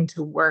starting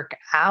to work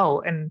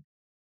out. And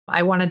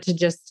I wanted to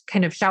just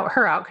kind of shout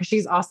her out because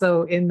she's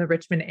also in the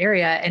Richmond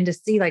area, and to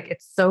see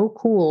it's so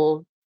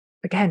cool,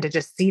 again, to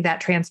just see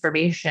that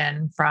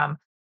transformation from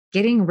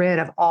getting rid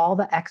of all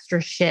the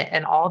extra shit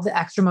and all the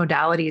extra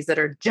modalities that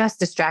are just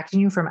distracting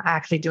you from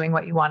actually doing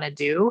what you want to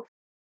do,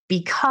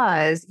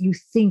 because you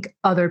think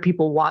other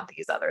people want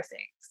these other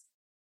things.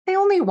 They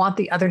only want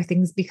the other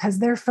things because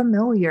they're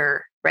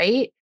familiar,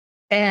 right?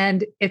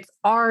 And it's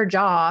our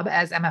job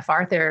as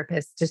MFR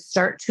therapists to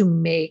start to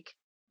make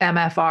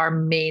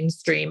MFR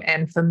mainstream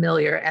and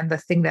familiar and the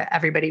thing that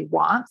everybody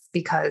wants,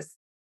 because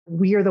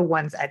we are the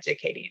ones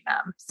educating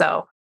them.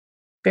 So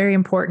very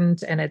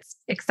important. And it's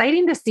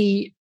exciting to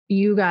see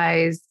you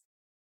guys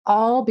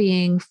all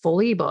being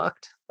fully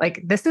booked.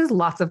 This is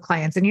lots of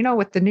clients. And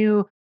with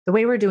the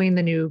way we're doing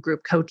the new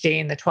group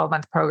coaching, the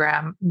 12-month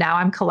program, now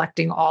I'm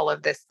collecting all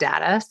of this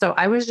data. So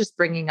I was just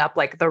bringing up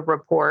the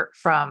report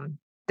from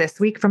this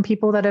week from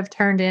people that have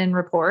turned in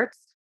reports.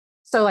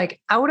 So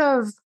out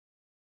of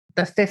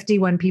the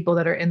 51 people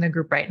that are in the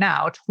group right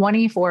now,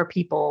 24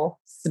 people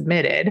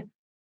submitted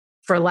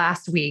for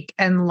last week.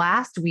 And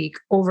last week,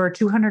 over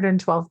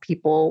 212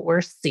 people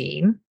were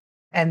seen,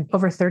 and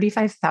over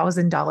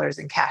 $35,000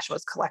 in cash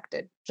was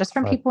collected just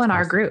from people in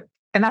our group.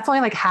 And that's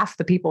only half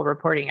the people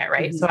reporting it,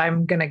 right? Mm-hmm. So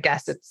I'm going to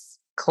guess it's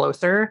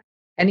closer.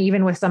 And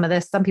even with some of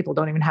this, some people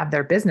don't even have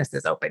their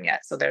businesses open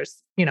yet. So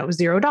there's,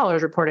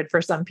 $0 reported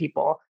for some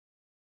people.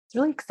 It's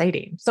really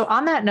exciting. So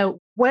on that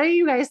note, what do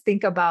you guys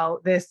think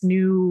about this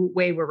new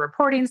way we're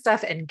reporting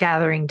stuff and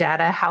gathering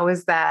data? How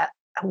is that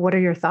What are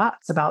your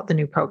thoughts about the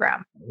new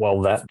program?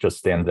 Well, that just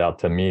stands out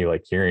to me,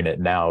 like hearing it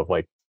now,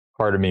 like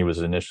part of me was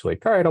initially,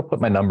 all right, I'll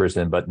put my numbers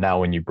in. But now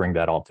when you bring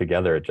that all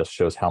together, it just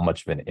shows how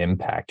much of an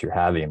impact you're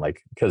having.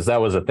 Like, because that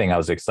was the thing I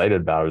was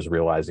excited about. I was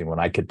realizing when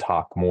I could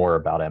talk more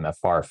about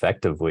MFR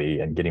effectively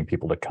and getting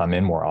people to come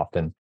in more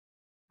often,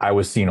 I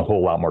was seeing a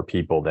whole lot more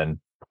people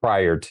than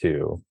prior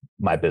to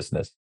my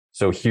business.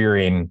 So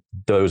hearing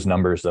those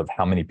numbers of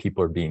how many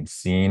people are being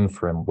seen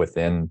from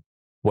within,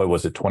 what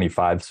was it,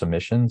 25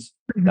 submissions?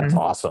 That's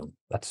awesome.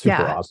 That's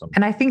super awesome.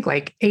 And I think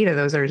like 8 of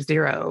those are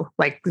zero,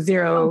 like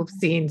zero,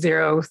 seen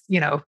zero,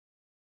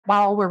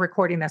 while we're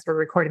recording this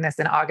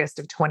in August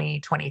of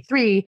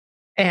 2023.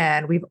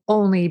 And we've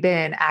only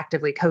been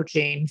actively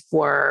coaching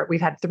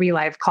we've had 3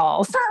 live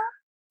calls.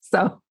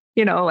 So,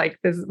 like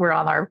we're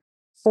on our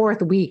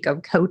 4th week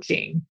of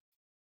coaching.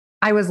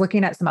 I was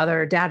looking at some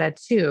other data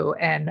too,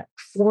 and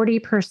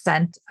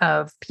 40%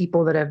 of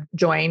people that have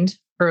joined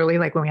early,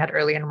 like when we had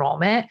early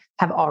enrollment,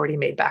 have already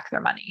made back their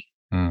money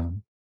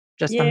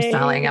just from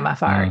selling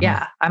MFR.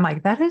 Yeah. I'm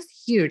like, that is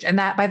huge. And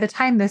that by the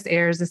time this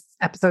airs, this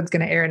episode's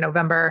going to air in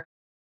November,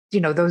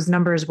 those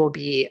numbers will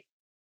be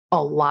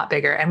a lot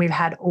bigger. And we've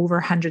had over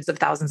hundreds of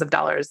thousands of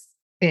dollars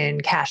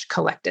in cash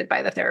collected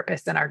by the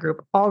therapists in our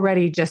group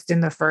already just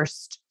in the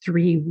first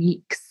 3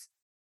 weeks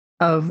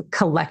of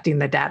collecting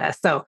the data.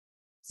 So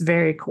it's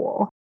very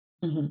cool.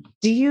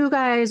 Do you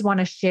guys want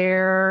to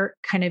share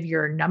kind of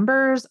your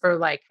numbers or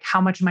like how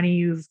much money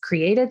you've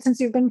created since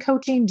you've been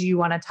coaching? Do you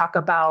want to talk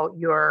about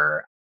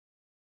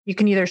you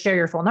can either share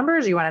your full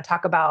numbers or you want to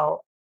talk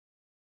about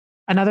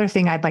another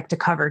thing I'd like to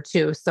cover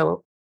too.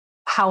 So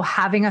how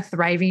having a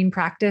thriving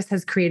practice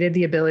has created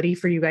the ability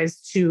for you guys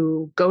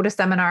to go to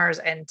seminars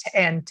and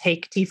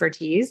take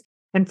T4Ts.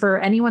 And for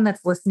anyone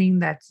that's listening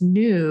that's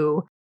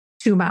new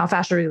to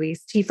myofascial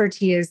release,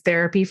 T4T is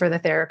therapy for the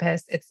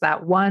therapist. It's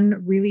that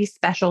one really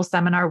special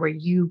seminar where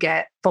you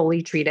get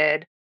fully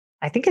treated.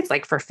 I think it's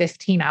like for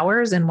 15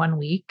 hours in 1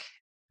 week.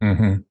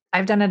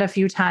 I've done it a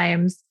few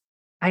times.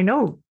 I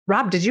know,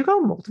 Rob, did you go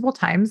multiple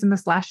times in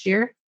this last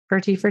year for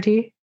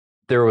T4T?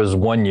 There was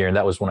 1 year, and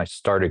that was when I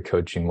started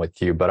coaching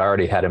with you, but I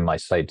already had in my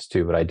sights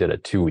too, but I did a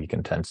 2-week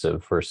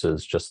intensive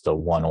versus just a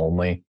one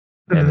only.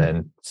 And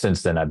then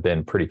since then, I've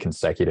been pretty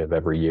consecutive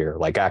every year.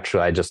 Like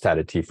actually, I just had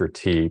a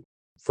T4T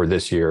for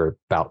this year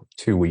about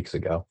 2 weeks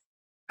ago.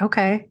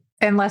 Okay.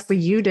 And Leslie,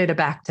 you did a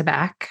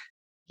back-to-back.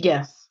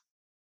 Yes.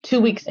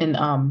 2 weeks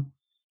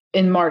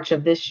in March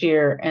of this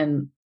year.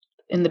 And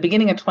in the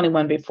beginning of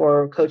 21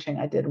 before coaching,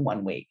 I did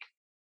 1 week.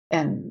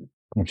 And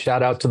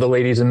shout out to the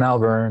ladies in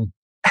Malvern.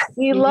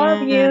 We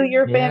love you.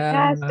 You're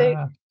fantastic.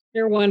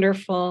 You're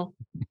wonderful.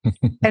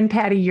 And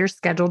Patti, you're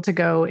scheduled to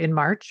go in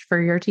March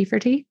for your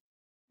T4T?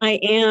 I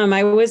am.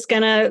 I was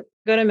going to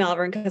go to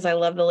Malvern because I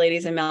love the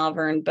ladies in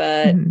Malvern,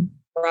 but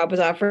Rob was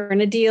offering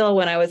a deal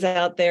when I was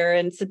out there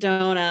in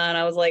Sedona. And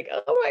I was like,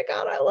 oh my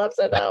God, I love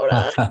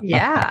Sedona.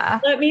 Yeah.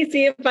 Let me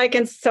see if I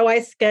can. So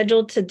I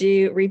scheduled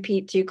to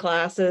repeat 2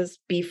 classes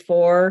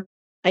before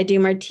I do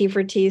my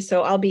T4T.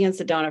 So I'll be in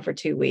Sedona for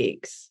 2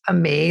 weeks.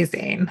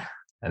 Amazing.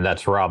 And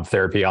that's Rob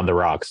Therapy on the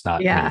Rocks,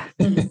 not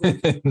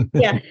me.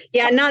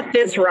 Yeah, not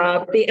this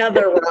Rob, the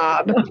other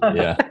Rob.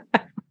 Yeah.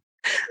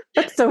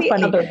 That's so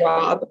funny. Other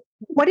Rob.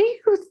 What do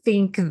you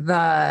think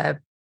the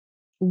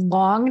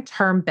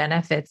long-term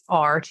benefits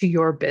are to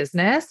your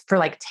business for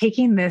like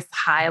taking this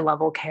high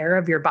level care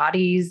of your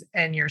bodies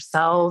and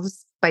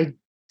yourselves by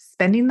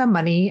spending the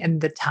money and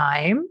the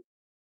time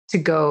to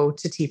go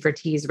to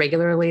T4Ts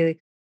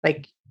regularly?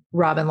 Like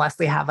Rob and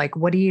Leslie have, like,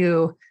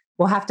 we'll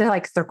have to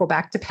like circle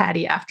back to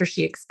Patti after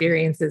she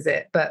experiences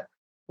it. But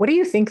what do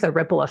you think the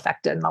ripple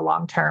effect in the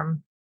long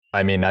term?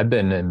 I mean, I've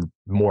been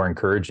more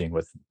encouraging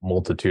with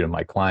multitude of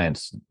my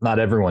clients. Not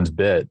everyone's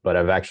bit, but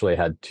I've actually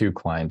had 2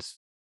 clients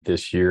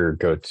this year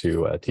go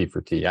to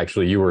T4T.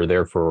 Actually, you were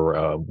there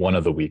for one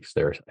of the weeks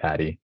there,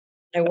 Patti.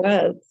 I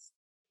was.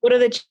 What are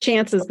the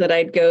chances that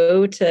I'd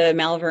go to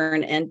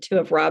Malvern and 2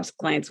 of Rob's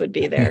clients would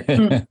be there?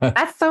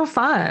 That's so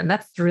fun.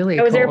 That's really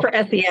I was cool. there for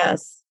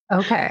SES.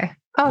 Okay.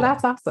 Oh,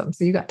 that's awesome.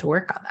 So you got to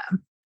work on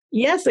them.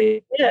 Yes,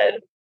 I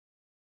did.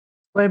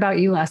 What about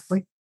you,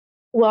 Leslie?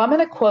 Well, I'm going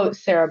to quote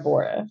Sarah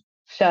Bora.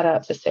 Shout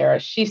out to Sarah.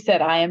 She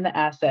said, I am the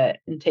asset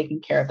and taking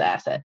care of the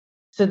asset.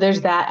 So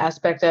there's that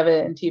aspect of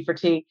it in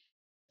T4T.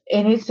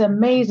 And it's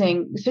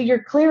amazing. So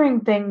you're clearing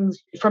things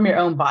from your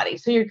own body.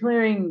 So you're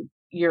clearing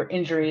your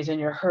injuries and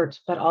your hurts,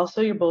 but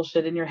also your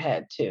bullshit in your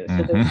head too.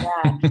 So there's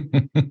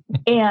that.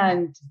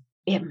 And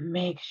it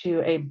makes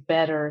you a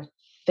better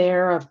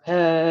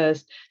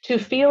therapist to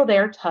feel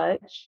their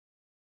touch.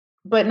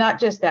 But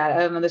not just that. I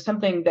don't know, there's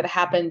something that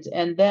happens.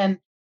 And then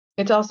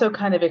it's also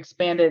kind of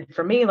expanded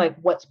for me, like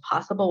what's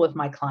possible with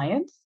my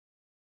clients.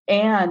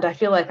 And I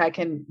feel like I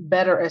can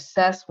better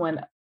assess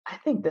when I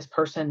think this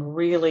person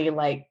really,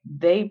 like,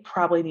 they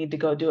probably need to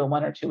go do a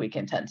 1 or 2 week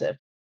intensive,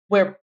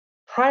 where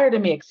prior to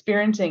me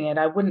experiencing it,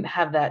 I wouldn't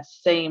have that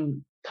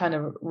same kind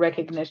of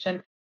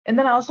recognition. And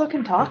then I also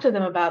can talk to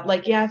them about,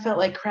 like, yeah, I felt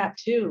like crap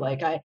too.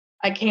 Like I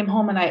came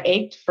home and I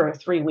ached for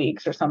 3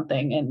 weeks or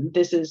something. And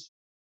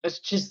it's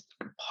just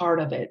part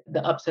of it,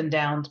 the ups and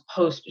downs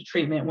post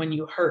treatment when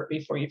you hurt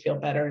before you feel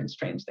better and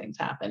strange things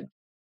happen.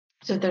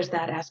 So there's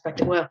that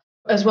aspect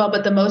as well.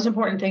 But the most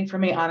important thing for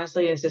me,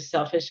 honestly, is just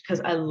selfish because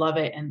I love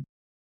it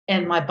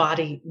and my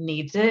body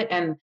needs it.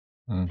 And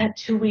that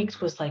 2 weeks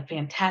was like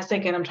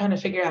fantastic. And I'm trying to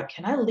figure out,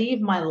 can I leave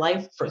my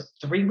life for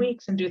 3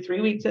 weeks and do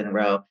 3 weeks in a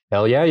row?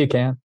 Hell yeah, you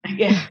can.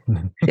 Yeah.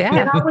 Yeah.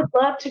 And I would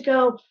love to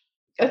go.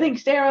 I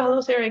think hello,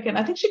 Sarah again.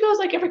 I think she goes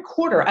like every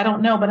quarter. I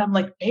don't know, but I'm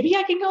like, maybe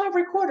I can go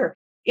every quarter.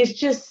 It's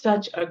just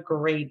such a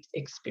great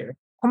experience.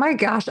 Oh my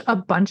gosh, a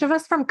bunch of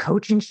us from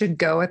coaching should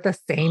go at the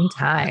same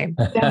time.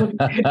 That would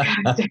be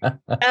fantastic.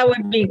 That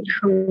would be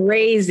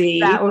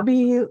crazy.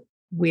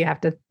 We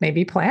have to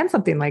maybe plan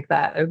something like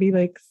that. It would be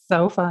like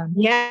so fun.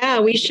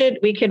 Yeah, we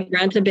could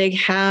rent a big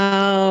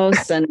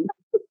house and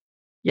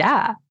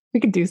yeah, we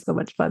could do so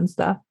much fun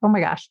stuff. Oh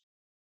my gosh.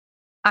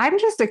 I'm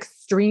just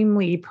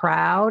extremely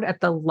proud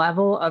at the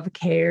level of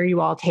care you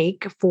all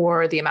take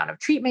for the amount of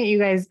treatment you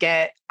guys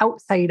get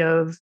outside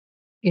of,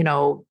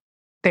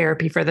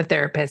 therapy for the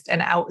therapist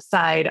and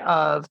outside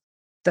of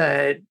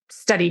the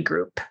study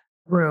group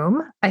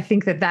room. I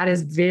think that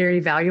is very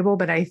valuable,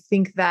 but I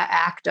think that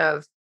act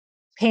of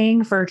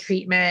paying for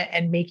treatment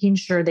and making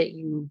sure that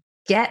you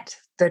get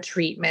the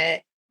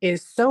treatment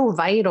is so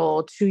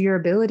vital to your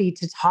ability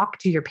to talk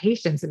to your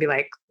patients and be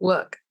like,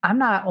 look, I'm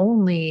not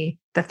only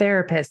the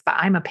therapist, but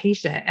I'm a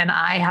patient and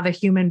I have a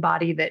human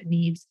body that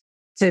needs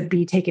to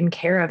be taken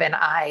care of and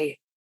I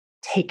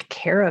take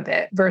care of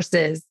it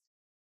versus,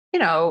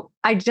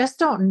 I just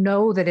don't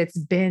know that it's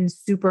been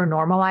super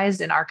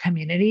normalized in our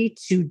community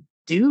to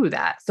do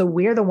that. So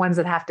we're the ones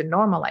that have to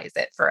normalize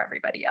it for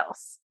everybody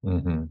else.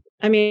 Mm-hmm.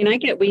 I mean,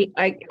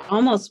 I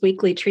almost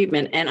weekly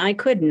treatment and I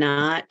could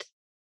not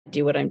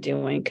do what I'm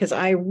doing because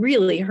I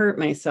really hurt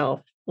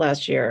myself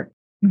last year.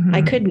 Mm-hmm.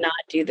 I could not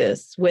do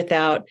this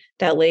without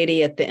that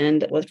lady at the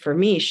end. Well, for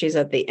me, she's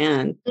at the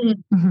end.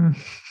 Mm-hmm.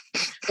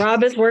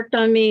 Rob has worked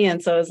on me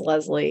and so has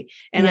Leslie.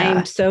 And I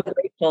am so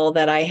grateful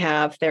that I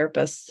have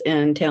therapists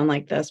in town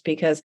like this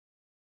because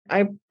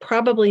I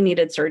probably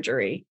needed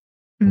surgery.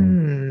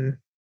 Mm.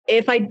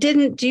 If I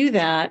didn't do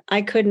that,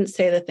 I couldn't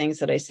say the things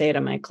that I say to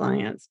my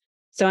clients.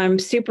 So I'm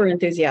super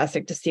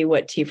enthusiastic to see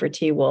what T for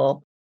T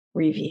will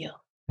reveal.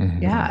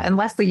 Mm-hmm. Yeah. And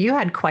Leslie, you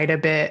had quite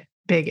a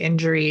big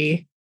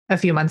injury a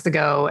few months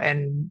ago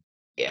and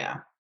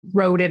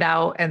wrote it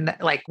out and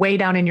like way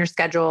down in your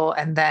schedule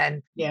and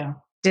then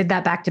did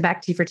that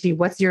back-to-back T for T.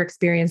 What's your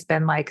experience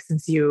been like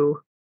since you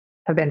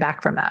have been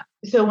back from that?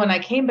 So when I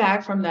came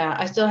back from that,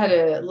 I still had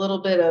a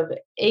little bit of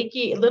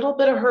achy, a little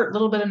bit of hurt, a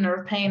little bit of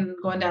nerve pain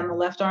going down the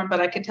left arm, but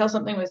I could tell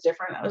something was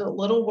different. I was a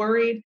little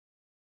worried.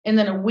 And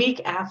then a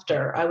week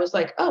after, I was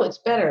like, oh, it's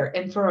better.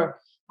 And for,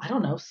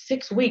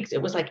 6 weeks,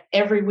 it was like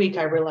every week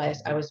I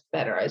realized I was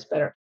better.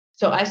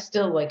 So I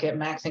still like at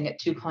maxing at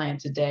 2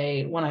 clients a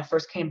day when I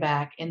first came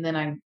back. And then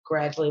I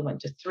gradually went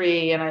to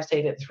 3 and I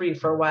stayed at 3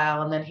 for a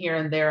while. And then here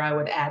and there, I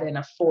would add in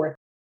a 4th.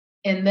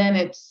 And then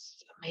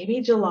it's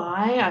maybe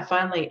July, I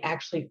finally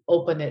actually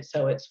opened it.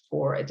 So it's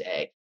 4 a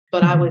day,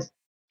 but I was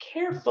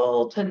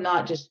careful to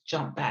not just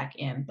jump back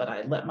in, but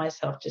I let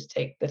myself just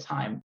take the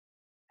time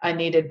I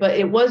needed. But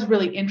it was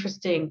really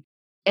interesting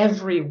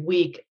every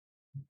week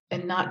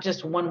and not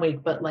just 1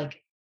 week, but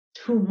like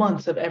 2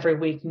 months of every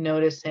week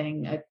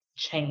noticing a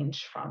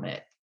change from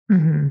it.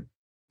 Mm-hmm.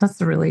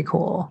 That's really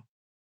cool.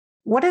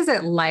 What is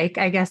it like,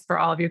 I guess, for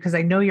all of you? Because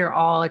I know you're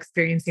all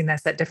experiencing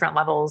this at different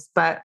levels,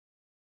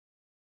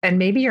 and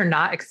maybe you're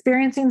not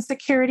experiencing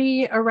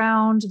security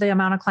around the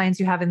amount of clients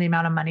you have and the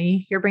amount of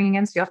money you're bringing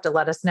in. So you have to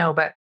let us know.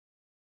 But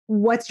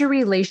what's your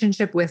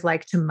relationship with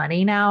to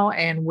money now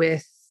and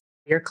with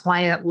your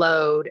client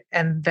load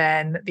and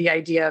then the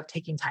idea of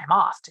taking time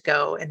off to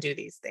go and do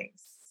these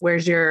things?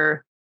 Where's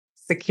your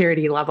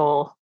security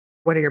level?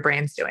 What are your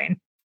brains doing?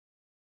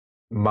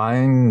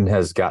 Mine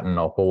has gotten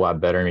a whole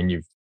lot better. I mean,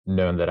 you've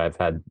known that I've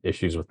had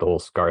issues with the whole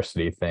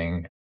scarcity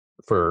thing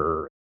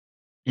for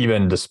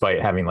even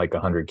despite having like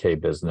 100K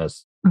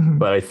business. Mm-hmm.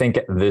 But I think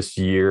this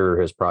year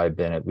has probably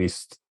been at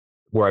least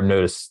where I've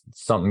noticed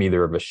something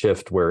either of a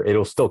shift where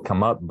it'll still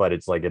come up, but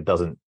it's like it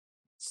doesn't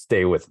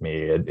stay with me.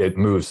 It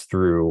moves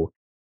through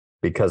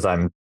because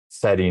I'm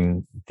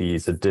setting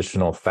these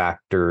additional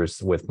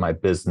factors with my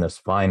business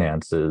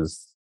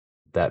finances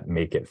that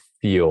make it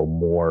feel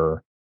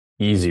more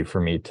easy for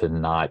me to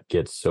not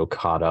get so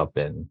caught up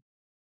in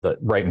the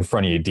right in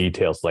front of you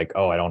details like,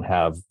 oh, I don't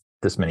have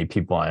this many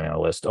people on a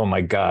list. Oh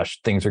my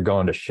gosh, things are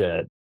going to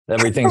shit.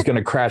 Everything's going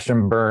to crash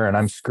and burn.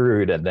 I'm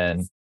screwed. And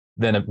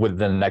then within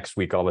the next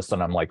week, all of a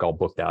sudden I'm like all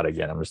booked out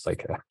again. I'm just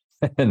like,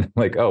 and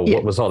like, oh,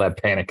 what was all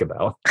that panic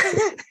about?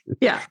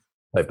 Yeah.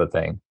 Type of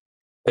thing.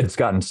 It's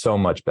gotten so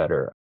much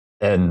better.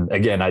 And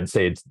again, I'd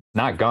say it's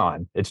not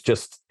gone. It's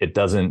just, it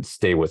doesn't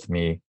stay with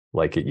me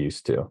like it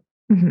used to.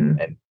 Mm-hmm.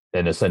 And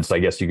in a sense, I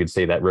guess you could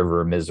say that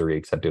river of misery,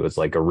 except it was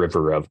like a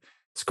river of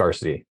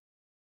scarcity.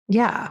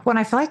 Yeah. When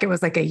I feel like it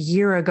was like a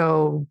year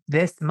ago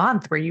this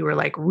month where you were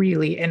like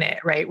really in it,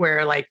 right?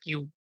 Where like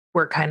you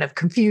were kind of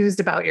confused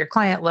about your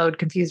client load,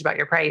 confused about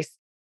your price.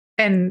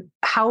 And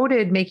how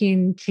did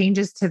making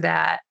changes to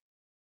that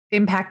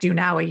impact you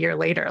now a year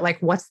later? Like,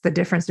 what's the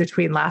difference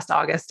between last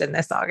August and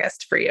this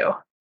August for you?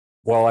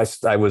 Well,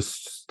 I was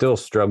still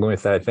struggling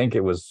with that. I think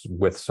it was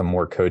with some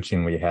more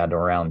coaching we had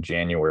around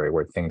January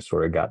where things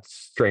sort of got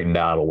straightened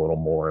out a little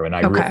more. And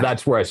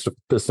that's where I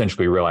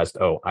essentially realized,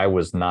 oh, I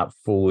was not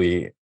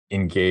fully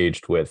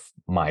engaged with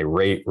my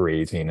rate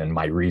raising and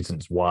my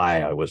reasons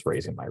why I was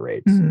raising my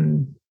rates.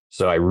 Mm-hmm.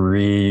 So I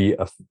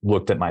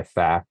looked at my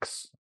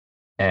facts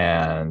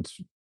and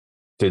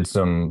did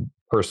some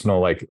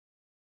personal, like,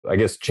 I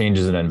guess,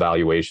 changes and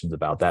evaluations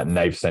about that. And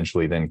I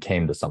essentially then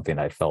came to something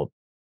I felt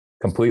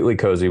completely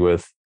cozy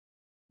with.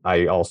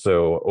 I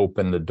also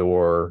opened the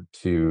door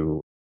to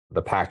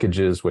the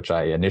packages, which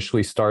I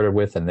initially started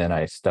with, and then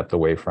I stepped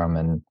away from,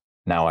 and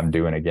now I'm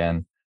doing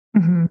again.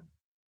 Mm-hmm.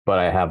 But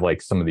I have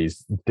like some of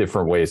these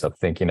different ways of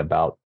thinking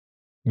about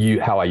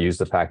how I use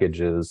the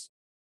packages.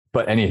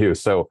 But anywho,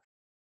 so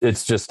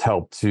it's just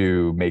helped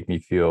to make me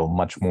feel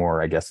much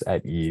more, I guess,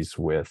 at ease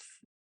with,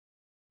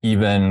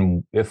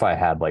 even if I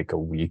had like a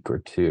week or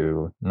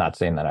two, not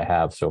saying that I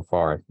have so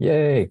far,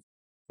 yay.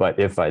 But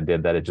if I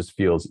did that, it just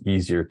feels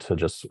easier to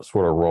just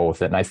sort of roll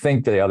with it. And I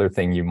think the other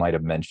thing you might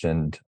have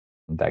mentioned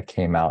that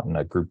came out in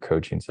a group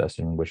coaching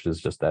session, which is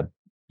just that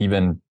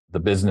even the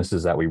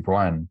businesses that we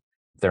run,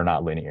 they're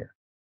not linear.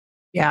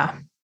 Yeah.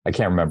 I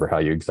can't remember how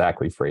you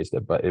exactly phrased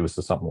it, but it was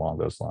just something along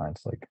those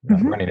lines. Like,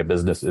 running a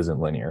business isn't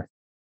linear.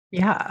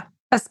 Yeah.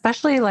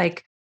 Especially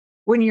like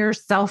when you're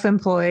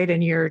self-employed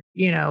and you're,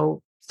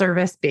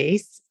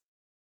 service-based.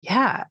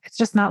 Yeah. It's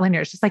just not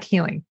linear. It's just like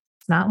healing.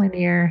 It's not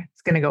linear.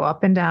 It's going to go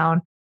up and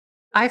down.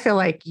 I feel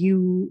like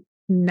you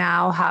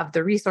now have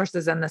the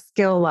resources and the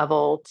skill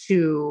level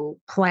to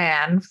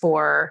plan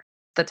for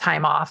the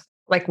time off.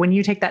 Like when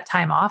you take that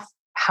time off,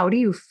 how do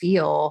you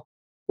feel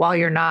while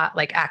you're not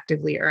like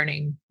actively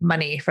earning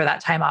money for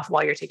that time off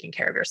while you're taking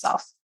care of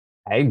yourself?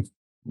 I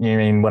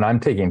mean, when I'm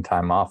taking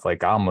time off,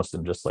 like I almost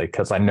am just like,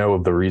 because I know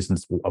the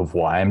reasons of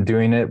why I'm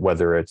doing it,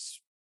 whether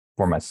it's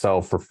for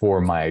myself or for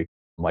my,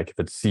 like if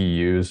it's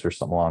CUs or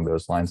something along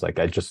those lines, like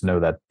I just know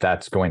that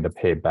that's going to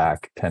pay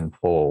back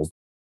tenfold.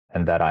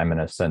 And that I'm, in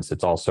a sense,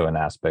 it's also an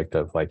aspect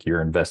of like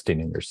you're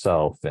investing in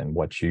yourself and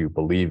what you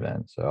believe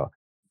in. So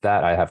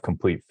that I have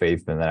complete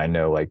faith in, that I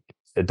know like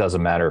it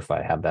doesn't matter if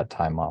I have that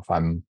time off.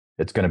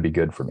 It's going to be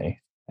good for me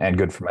and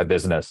good for my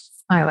business.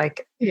 I like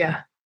it.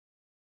 Yeah.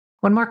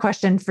 One more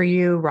question for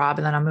you, Rob,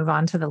 and then I'll move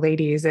on to the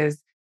ladies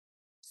is,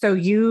 so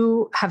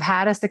you have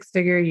had a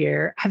 6-figure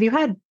year. Have you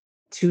had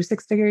 2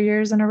 6-figure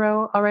years in a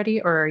row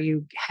already, or are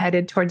you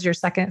headed towards your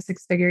second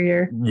 6-figure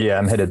year? Yeah,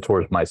 I'm headed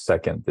towards my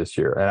second this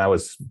year. And I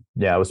was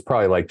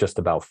probably like just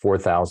about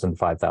 4,000,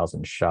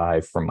 5,000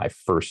 shy from my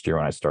first year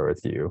when I started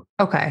with you.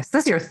 Okay. So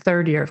this is your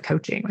 3rd year of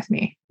coaching with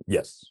me.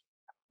 Yes.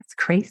 It's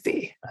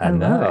crazy. I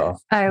know.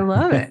 I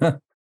love it.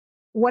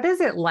 What is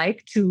it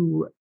like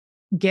to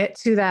get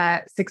to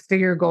that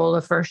 6-figure goal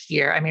the first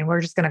year? I mean,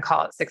 we're just going to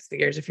call it 6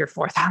 figures if you're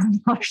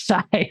 $4,000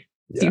 shy.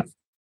 Yeah.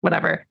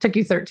 Whatever. Took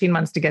you 13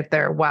 months to get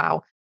there.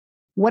 Wow.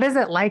 What is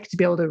it like to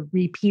be able to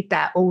repeat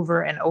that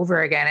over and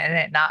over again and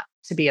it not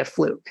to be a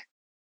fluke?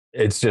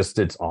 It's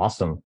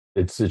awesome.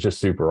 It's just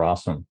super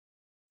awesome.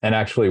 And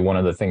actually, one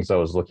of the things I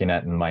was looking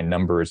at in my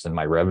numbers and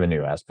my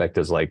revenue aspect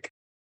is like,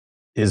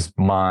 is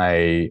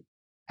my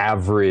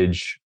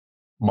average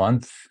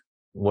month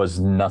was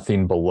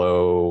nothing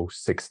below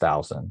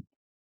 6,000.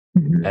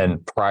 Mm-hmm.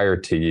 And prior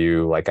to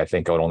you, like, I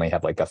think I would only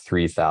have like a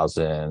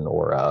 3,000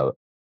 or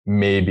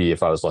maybe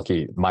if I was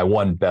lucky, my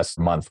one best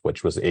month,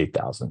 which was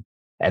 8,000.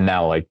 And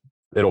now like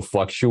it'll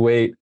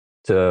fluctuate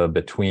to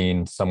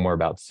between somewhere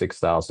about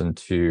 6,000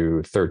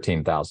 to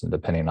 13,000,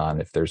 depending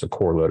on if there's a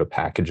core load of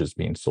packages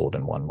being sold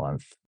in one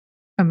month.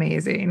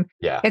 Amazing.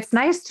 Yeah. It's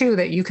nice too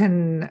that you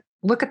can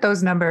look at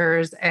those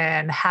numbers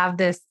and have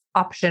this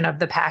option of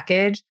the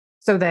package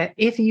so that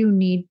if you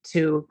need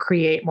to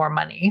create more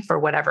money for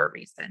whatever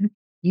reason,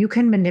 you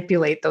can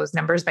manipulate those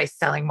numbers by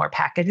selling more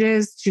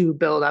packages to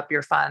build up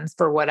your funds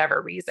for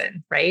whatever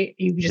reason, right?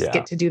 You just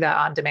get to do that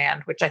on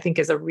demand, which I think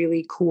is a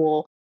really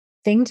cool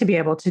thing to be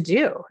able to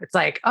do. It's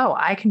like, oh,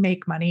 I can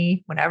make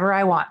money whenever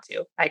I want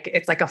to.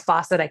 It's like a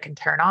faucet I can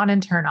turn on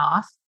and turn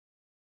off.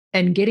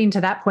 And getting to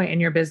that point in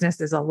your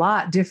business is a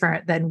lot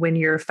different than when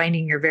you're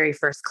finding your very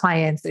first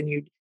clients and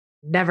you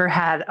never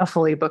had a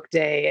fully booked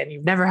day and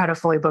you've never had a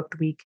fully booked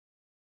week.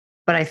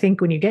 But I think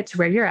when you get to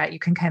where you're at, you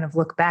can kind of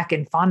look back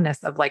in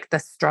fondness of like the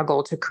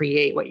struggle to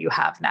create what you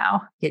have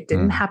now. It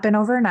didn't happen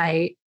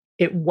overnight.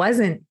 It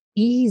wasn't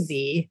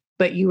easy,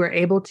 but you were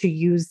able to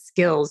use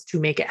skills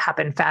to make it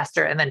happen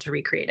faster and then to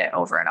recreate it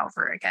over and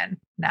over again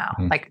now.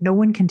 Like no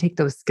one can take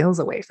those skills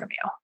away from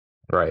you.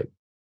 Right.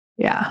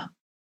 Yeah.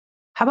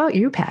 How about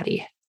you,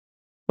 Patti?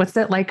 What's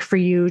it like for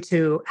you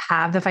to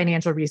have the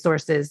financial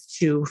resources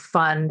to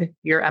fund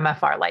your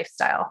MFR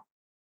lifestyle?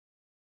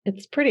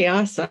 It's pretty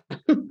awesome.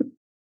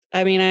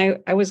 I mean,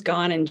 I was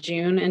gone in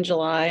June and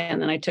July, and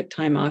then I took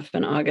time off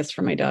in August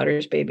for my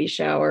daughter's baby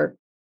shower.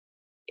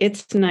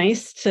 It's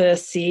nice to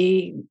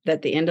see that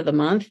at the end of the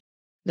month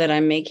that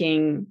I'm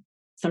making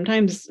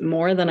sometimes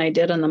more than I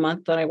did in the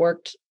month that I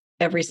worked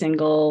every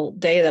single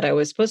day that I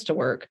was supposed to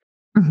work.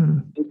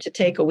 to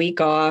take a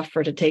week off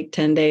or to take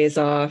 10 days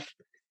off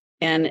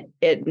and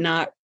it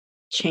not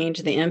change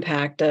the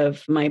impact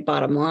of my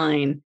bottom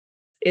line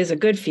is a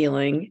good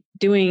feeling.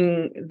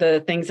 Doing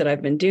the things that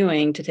I've been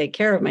doing to take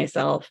care of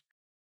myself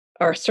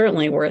are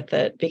certainly worth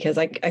it because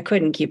I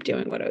couldn't keep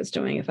doing what I was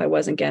doing if I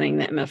wasn't getting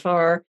the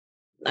MFR.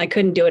 I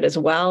couldn't do it as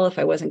well if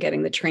I wasn't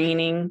getting the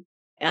training.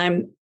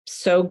 I'm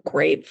so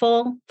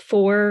grateful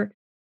for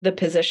the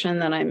position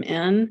that I'm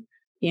in.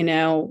 You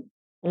know,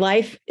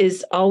 life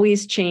is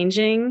always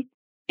changing.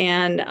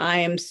 And I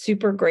am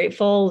super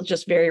grateful.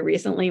 Just very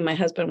recently, my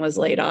husband was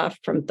laid off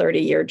from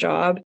 30-year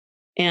job.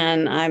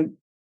 And I'm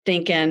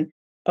thinking,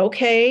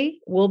 okay,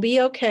 we'll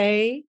be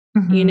okay.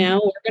 You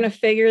know, we're going to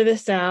figure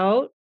this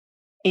out.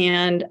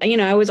 And, you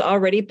know, I was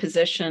already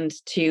positioned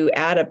to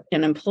add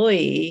an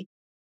employee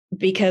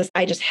because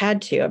I just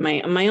had to.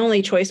 My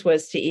only choice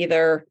was to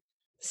either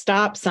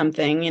stop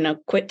something, you know,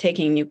 quit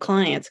taking new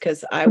clients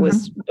because I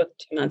was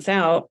booked 2 months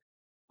out,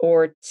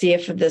 or see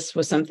if this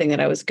was something that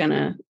I was going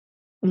to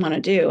want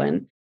to do.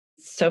 And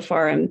so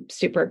far, I'm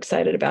super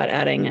excited about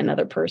adding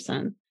another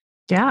person.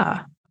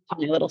 Yeah. To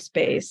my little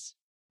space.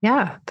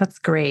 Yeah, that's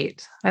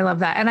great. I love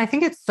that. And I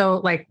think it's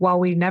so like, while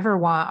we never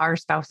want our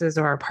spouses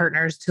or our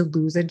partners to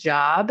lose a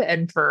job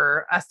and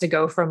for us to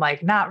go from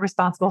like not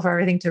responsible for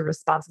everything to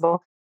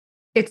responsible,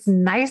 it's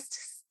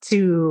nice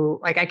to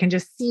like, I can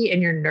just see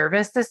in your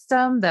nervous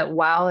system that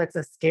while it's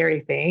a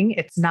scary thing,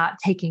 it's not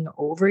taking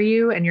over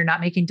you and you're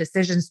not making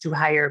decisions to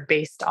hire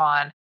based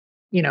on,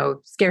 you know,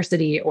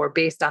 scarcity or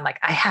based on like,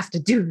 I have to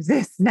do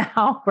this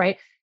now, right?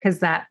 Because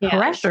that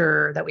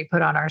pressure that we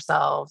put on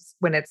ourselves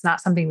when it's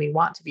not something we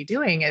want to be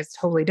doing is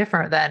totally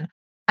different than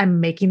I'm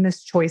making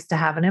this choice to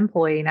have an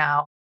employee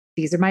now.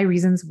 These are my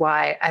reasons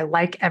why I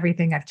like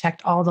everything. I've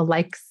checked all the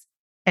likes.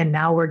 And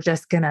now we're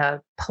just going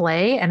to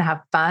play and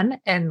have fun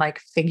and like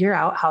figure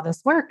out how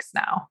this works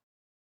now.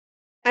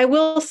 I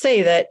will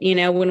say that, you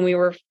know, when we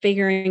were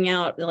figuring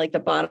out like the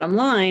bottom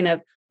line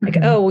of like,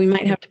 oh, we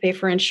might have to pay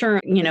for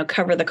insurance, you know,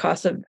 cover the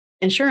cost of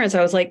insurance.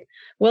 I was like,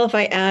 well, if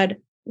I add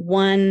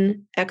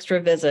one extra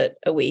visit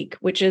a week,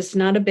 which is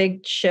not a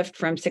big shift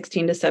from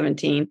 16 to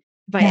 17,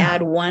 if I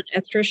add one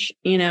extra,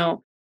 you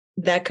know,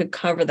 that could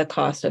cover the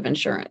cost of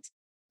insurance.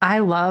 I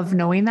love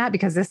knowing that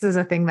because this is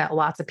a thing that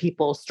lots of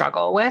people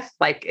struggle with,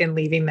 like in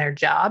leaving their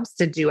jobs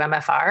to do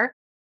MFR,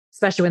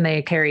 especially when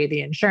they carry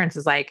the insurance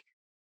is like,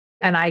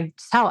 and I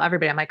tell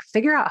everybody, I'm like,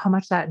 figure out how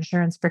much that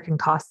insurance freaking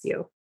costs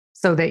you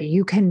so that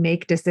you can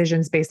make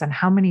decisions based on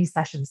how many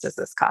sessions does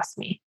this cost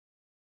me.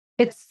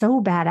 It's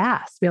so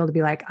badass to be able to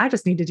be like, I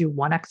just need to do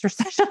one extra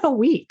session a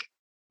week.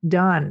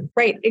 Done.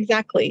 Right.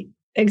 Exactly.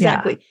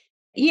 Yeah.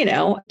 You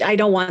know, I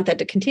don't want that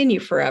to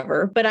continue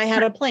forever, but I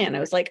had a plan. I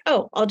was like,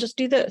 oh, I'll just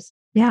do this.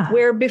 Yeah.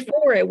 Where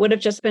before it would have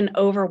just been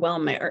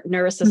overwhelmed. My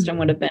nervous system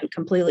would have been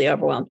completely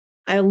overwhelmed.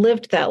 I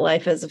lived that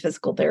life as a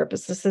physical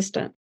therapist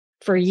assistant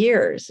for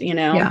years, you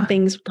know,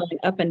 things going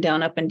up and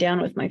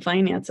down with my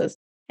finances.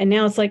 And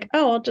now it's like,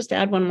 oh, I'll just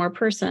add one more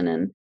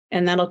person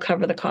and that'll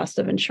cover the cost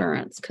of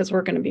insurance because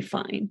we're going to be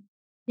fine.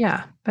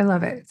 Yeah. I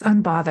love it. It's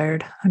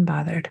unbothered.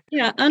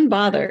 Yeah.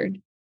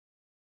 Unbothered.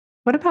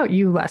 What about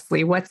you,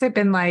 Leslie? What's it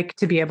been like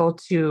to be able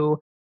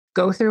to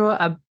go through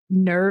a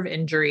nerve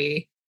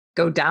injury,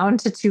 go down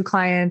to 2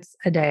 clients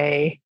a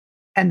day,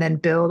 and then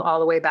build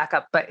all the way back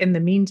up? But in the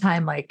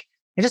meantime, like,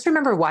 I just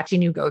remember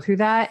watching you go through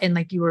that and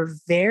like you were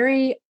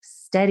very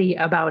steady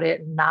about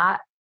it, not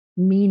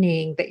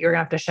meaning that you're going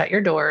to have to shut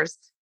your doors,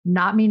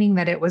 not meaning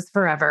that it was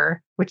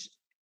forever, which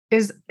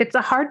is, it's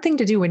a hard thing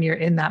to do when you're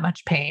in that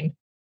much pain.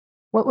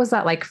 What was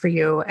that like for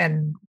you?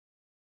 And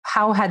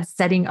how had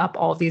setting up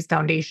all these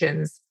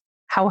foundations,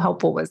 how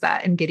helpful was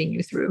that in getting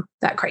you through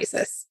that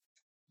crisis?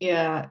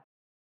 Yeah,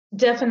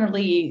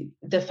 definitely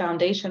the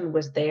foundation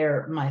was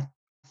there. My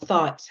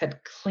thoughts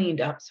had cleaned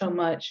up so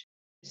much.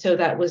 So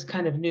that was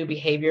kind of new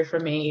behavior for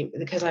me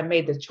because I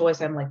made the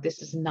choice. I'm like, this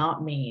does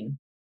not mean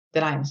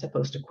that I'm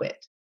supposed to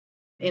quit.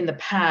 In the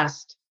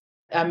past,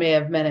 I may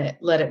have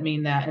let it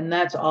mean that. And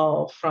that's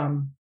all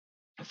from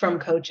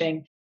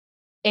coaching.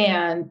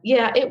 And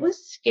yeah, it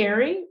was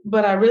scary,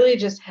 but I really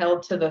just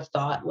held to the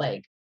thought,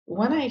 like,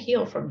 when I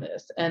heal from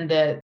this and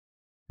that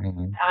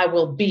I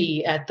will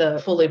be at the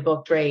fully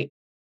booked rate.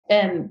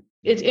 And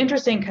it's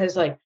interesting because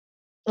like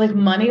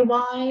money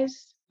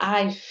wise,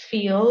 I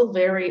feel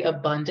very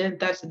abundant.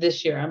 That's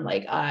this year. I'm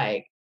like,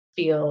 I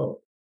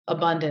feel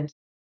abundant,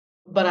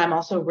 but I'm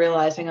also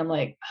realizing I'm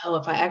like, oh,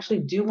 if I actually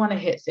do want to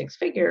hit 6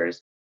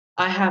 figures,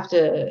 I have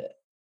to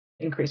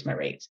increase my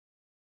rates.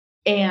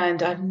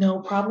 And I have no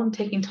problem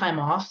taking time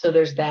off. So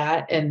there's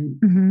that.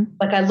 And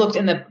like I looked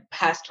in the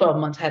past 12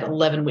 months, I had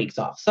 11 weeks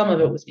off. Some of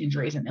it was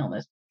injuries and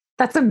illness.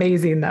 That's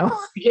amazing though.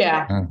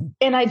 Yeah.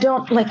 And I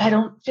don't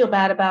feel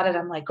bad about it.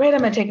 I'm like, great,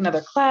 I'm going to take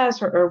another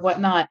class or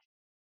whatnot.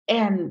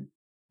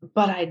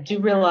 But I do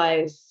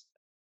realize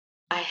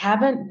I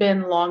haven't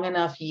been long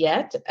enough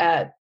yet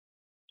at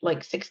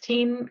like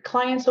 16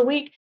 clients a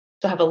week.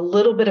 So I have a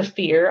little bit of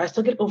fear. I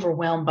still get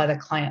overwhelmed by the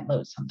client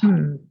load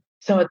sometimes.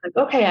 So it's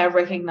like, okay, I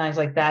recognize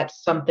like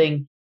that's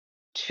something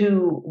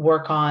to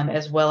work on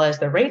as well as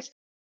the rates.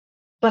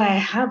 but I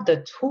have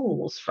the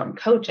tools from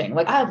coaching.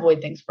 Like I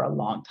avoid things for a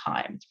long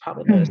time. It's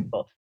probably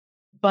noticeable,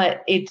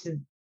 but it's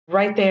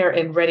right there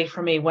and ready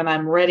for me when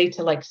I'm ready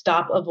to like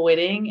stop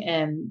avoiding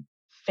and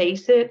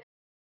face it.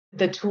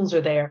 The tools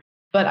are there.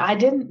 But I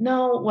didn't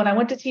know when I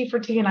went to T for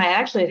T, and I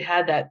actually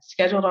had that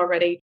scheduled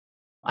already.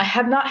 I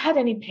have not had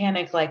any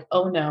panic like,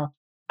 oh no,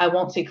 I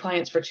won't see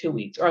clients for 2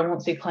 weeks, or I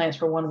won't see clients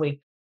for 1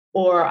 week,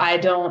 or I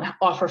don't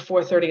offer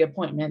 4:30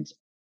 appointments.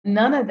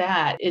 None of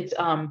that. It's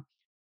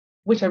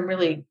which I'm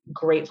really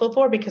grateful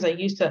for, because I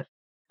used to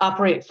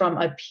operate from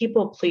a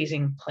people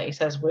pleasing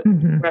place, as we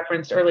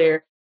referenced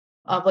earlier,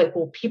 of like,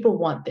 well, people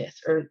want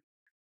this, or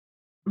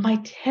my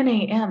 10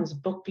 a.m.s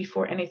booked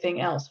before anything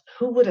else.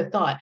 Who would have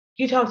thought?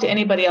 You talk to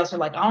anybody else, they're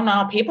like, oh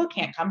no, people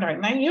can't come during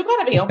night. You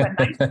got to be open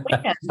nights and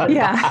weekends.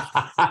 Yeah.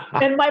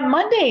 And my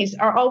Mondays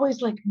are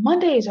always like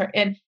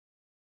and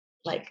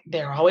like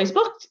they're always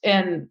booked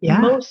and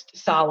most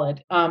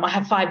solid. I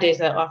have 5 days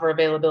that offer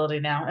availability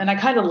now, and I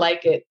kind of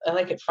like it. I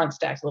like it front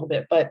stacks a little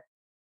bit, but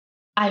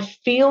I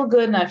feel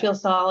good and I feel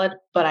solid.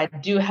 But I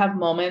do have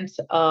moments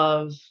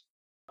of,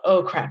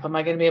 oh crap, am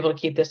I going to be able to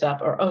keep this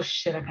up? Or, oh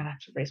shit, I'm going to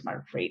have to raise my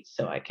rates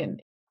so I can.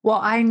 Well,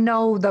 I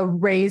know the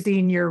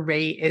raising your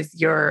rate is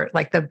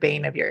like the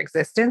bane of your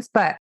existence,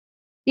 but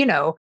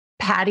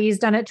Patty's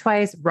done it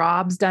twice.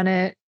 Rob's done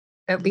it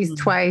at least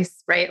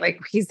twice, right? Like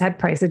he's had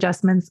price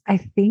adjustments. I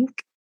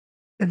think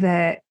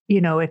that,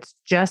 it's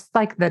just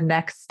like the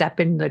next step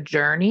in the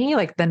journey,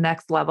 like the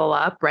next level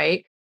up,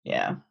 right?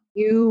 Yeah.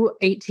 You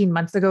 18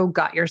 months ago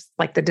got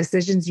the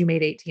decisions you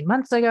made 18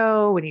 months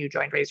ago when you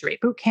joined Raise Your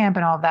Rate Bootcamp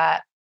and all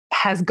that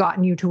has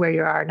gotten you to where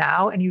you are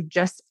now. And you've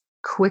just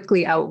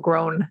quickly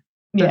outgrown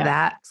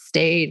that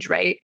stage,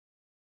 right?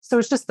 So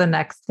it's just the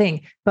next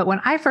thing. But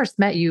when I first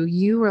met you,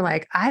 you were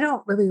like, I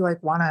don't really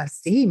want to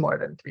see more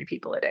than 3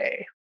 people a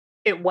day.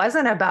 It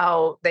wasn't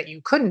about that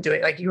you couldn't do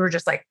it. Like you were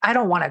just like, I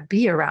don't want to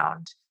be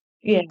around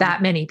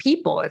that many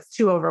people. It's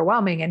too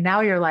overwhelming. And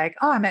now you're like,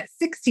 oh, I'm at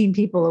 16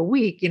 people a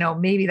week.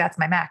 Maybe that's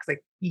my max.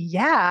 Like,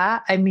 yeah,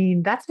 I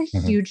mean, that's a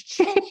huge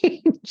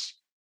change.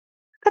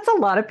 That's a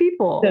lot of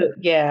people. So,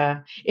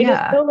 it is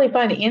totally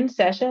fun. In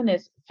session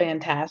is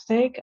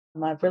fantastic.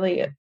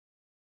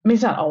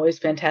 It's not always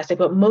fantastic,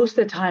 but most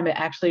of the time it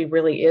actually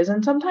really is.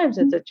 And sometimes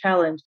it's a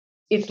challenge.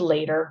 It's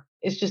later.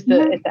 It's just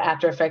it's the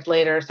after effect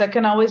later. So I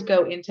can always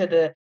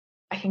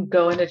I can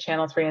go into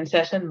channel 3 in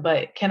session,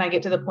 but can I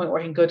get to the point where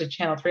I can go to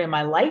channel 3 in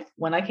my life?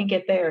 When I can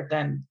get there,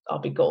 then I'll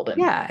be golden.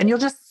 Yeah. And you'll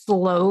just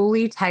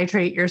slowly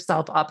titrate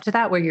yourself up to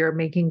that, where you're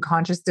making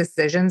conscious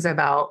decisions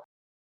about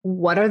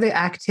what are the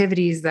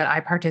activities that I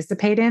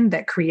participate in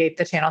that create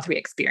the channel 3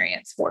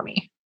 experience for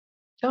me.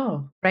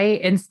 Oh,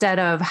 right. Instead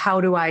of how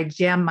do I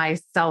jam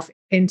myself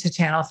into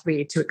channel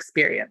 3 to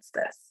experience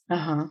this?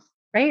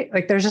 Right.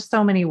 Like there's just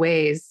so many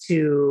ways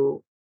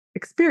to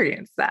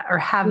experience that or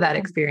have that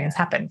experience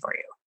happen for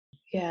you.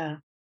 Yeah.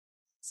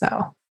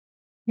 So,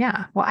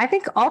 yeah. Well, I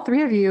think all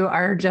 3 of you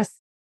are just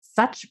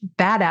such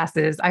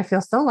badasses. I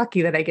feel so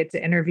lucky that I get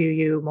to interview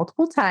you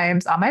multiple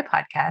times on my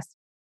podcast.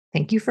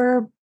 Thank you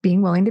for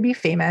being willing to be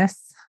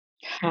famous.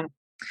 I'm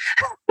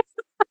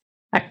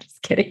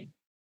just kidding.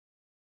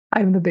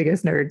 I'm the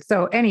biggest nerd.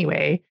 So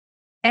anyway,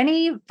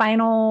 any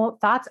final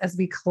thoughts as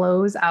we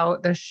close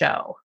out the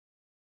show?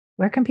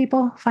 Where can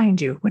people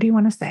find you? What do you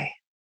want to say?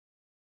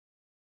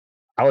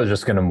 I was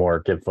just going to more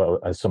give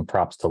some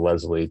props to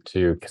Leslie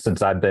too,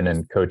 since I've been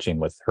in coaching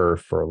with her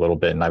for a little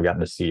bit and I've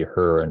gotten to see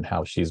her and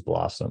how she's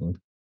blossomed,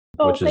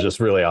 which is just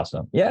really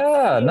awesome. Yeah,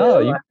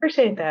 I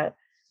appreciate that.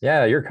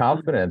 Yeah, your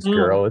confidence,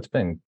 girl. It's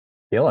been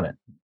killing it.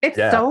 It's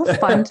so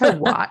fun to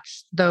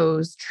watch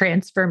those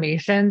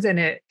transformations, and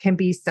it can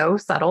be so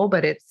subtle,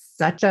 but it's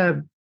such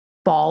a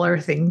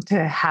baller thing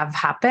to have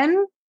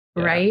happen,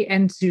 right?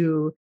 And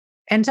to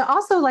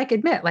also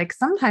admit,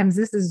 sometimes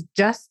this is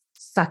just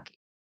sucky,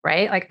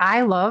 right? Like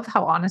I love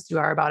how honest you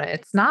are about it.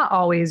 It's not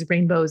always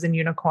rainbows and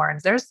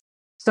unicorns. There's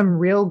some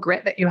real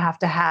grit that you have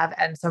to have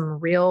and some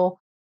real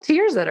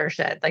tears that are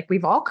shed. Like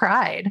we've all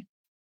cried.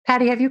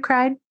 Patti, have you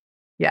cried?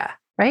 Yeah.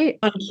 Right?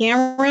 On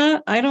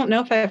camera, I don't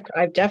know if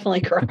I've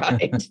definitely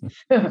cried.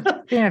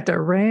 You have to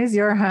raise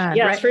your hand.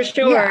 Yes, for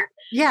sure.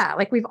 Yeah.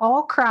 Like we've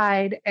all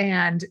cried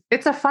and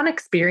it's a fun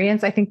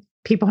experience. I think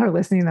people are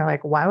listening. They're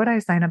like, why would I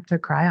sign up to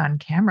cry on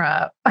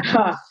camera?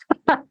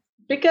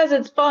 Because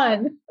it's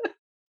fun.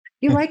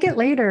 You like it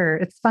later.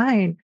 It's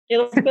fine.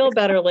 It'll feel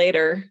better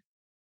later.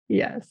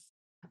 Yes.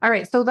 All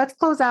right. So let's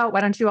close out. Why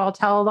don't you all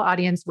tell the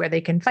audience where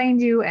they can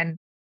find you and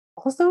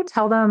also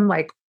tell them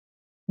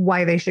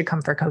why they should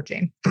come for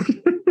coaching.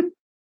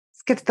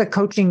 Let's get the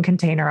coaching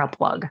container a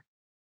plug.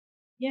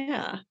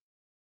 Yeah.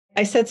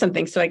 I said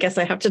something, so I guess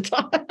I have to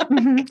talk.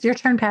 It's your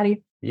turn,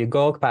 Patti. You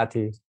go,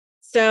 Patti.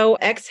 So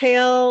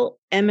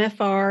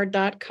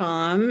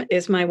exhalemfr.com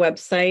is my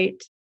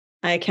website.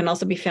 I can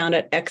also be found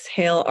at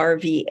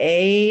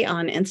exhalerva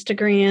on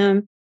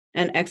Instagram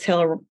and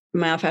Exhale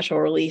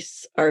Myofascial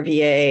Release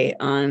RVA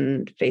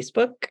on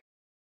Facebook.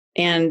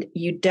 And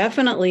you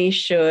definitely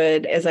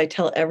should, as I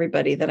tell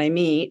everybody that I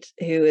meet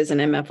who is an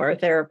MFR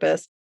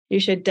therapist, you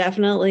should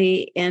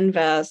definitely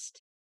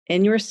invest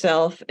in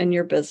yourself and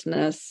your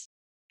business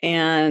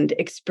and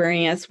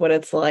experience what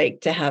it's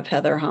like to have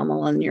Heather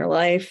Hummel in your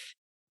life.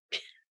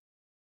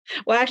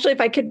 Well, actually,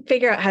 if I could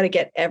figure out how to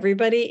get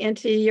everybody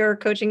into your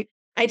coaching,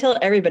 I tell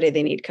everybody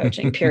they need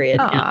coaching, period.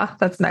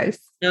 That's nice.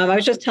 I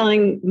was just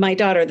telling my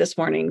daughter this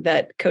morning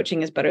that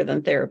coaching is better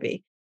than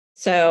therapy.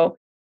 So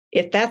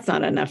if that's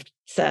not enough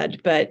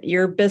said, but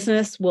your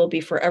business will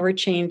be forever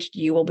changed.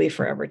 You will be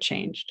forever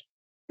changed.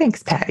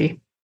 Thanks, Patti.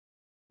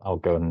 I'll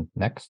go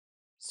next.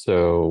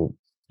 So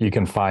you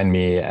can find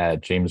me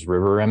at James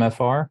River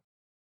MFR,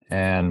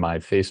 and my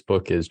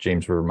Facebook is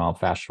James River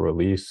Myofascial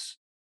Release.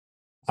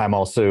 I'm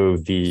also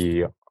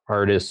the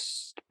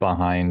artist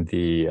behind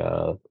the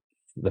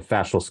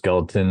fascial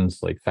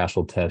skeletons. Like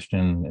fascial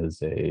tension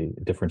is a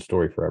different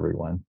story for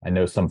everyone. I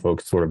know some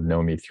folks sort of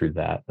know me through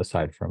that,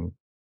 aside from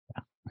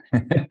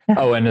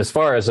oh, and as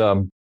far as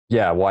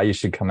why you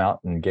should come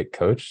out and get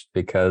coached,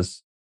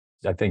 because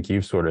I think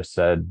you've sort of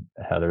said,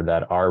 Heather,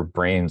 that our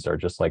brains are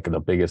just like the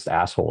biggest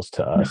assholes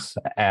to us.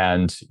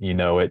 And you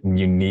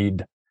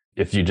need,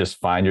 if you just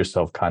find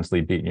yourself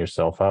constantly beating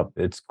yourself up,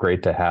 it's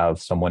great to have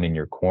someone in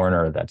your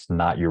corner that's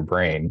not your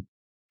brain.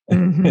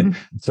 Mm-hmm.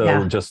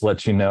 So just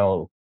let you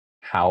know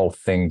how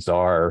things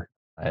are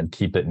and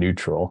keep it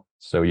neutral,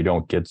 so you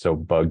don't get so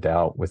bugged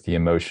out with the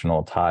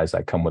emotional ties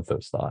that come with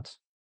those thoughts.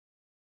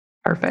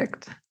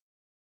 Perfect.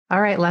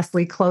 All right,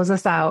 Leslie, close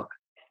us out.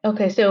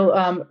 Okay,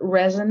 so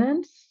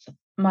Resonance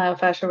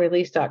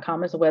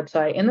myofascialrelease.com is a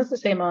website, and it's the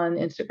same on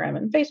Instagram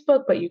and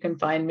Facebook, but you can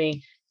find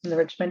me in the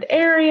Richmond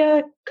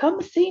area.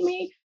 Come see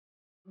me,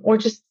 or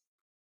just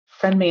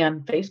friend me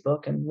on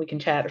Facebook and we can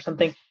chat or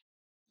something.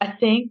 I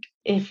think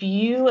if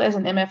you, as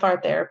an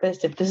MFR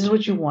therapist, if this is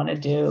what you want to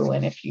do,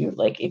 and if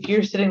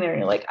you're sitting there and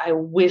you're like, I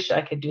wish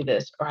I could do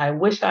this, or I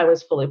wish I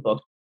was fully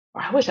booked,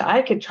 or I wish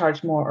I could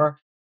charge more, or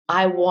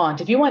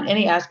if you want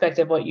any aspect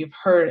of what you've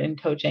heard in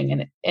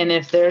coaching, and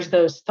if there's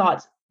those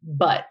thoughts,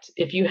 but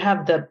if you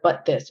have the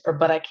but this, or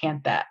but I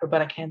can't that, or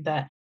but I can't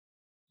that,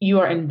 you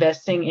are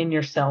investing in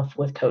yourself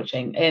with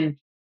coaching. And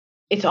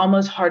it's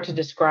almost hard to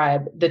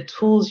describe. The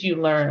tools you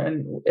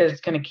learn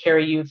is going to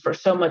carry you for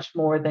so much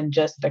more than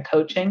just the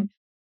coaching.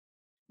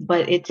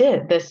 But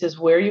this is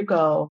where you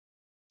go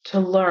to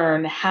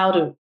learn how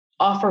to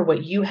offer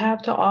what you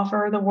have to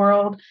offer the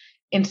world,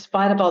 in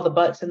spite of all the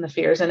buts and the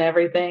fears and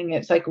everything.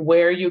 It's like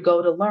where you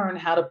go to learn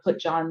how to put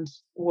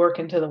John's work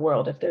into the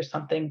world. If there's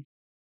something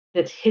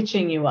that's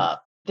hitching you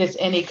up, that's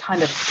any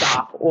kind of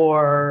stop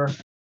or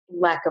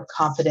lack of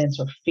confidence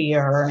or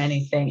fear or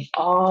anything,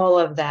 all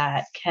of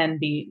that can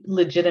be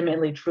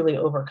legitimately, truly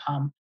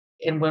overcome.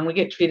 And when we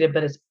get treated,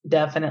 but it's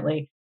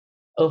definitely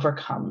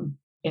overcome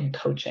in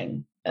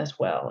coaching as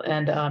well.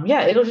 And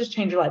it'll just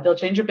change your life. It'll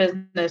change your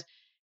business.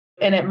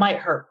 And it might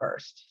hurt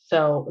first.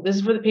 So this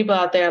is for the people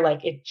out there,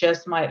 like, it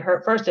just might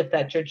hurt first. If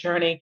that's your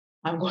journey,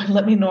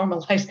 let me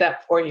normalize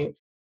that for you.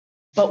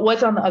 But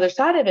what's on the other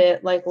side of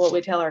it, like what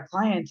we tell our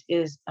clients,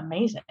 is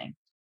amazing.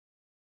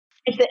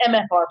 It's the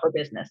MFR for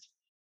business.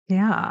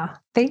 Yeah.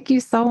 Thank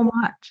you so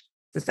much.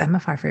 This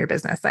MFR for your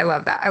business. I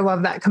love that. I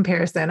love that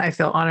comparison. I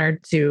feel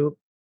honored to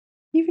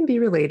even be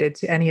related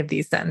to any of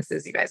these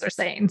sentences you guys are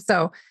saying.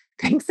 So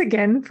thanks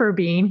again for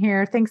being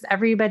here. Thanks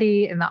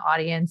everybody in the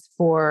audience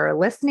for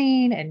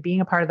listening and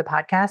being a part of the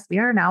podcast. We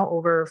are now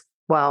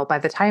by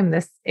the time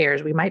this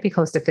airs, we might be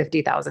close to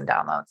 50,000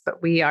 downloads,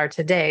 but we are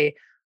today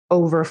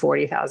over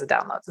 40,000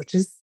 downloads, which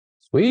is,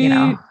 sweet.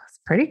 It's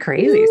pretty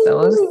crazy. So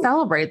let's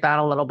celebrate that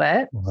a little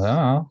bit.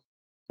 Wow.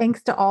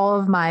 Thanks to all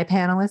of my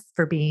panelists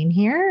for being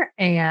here.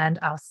 And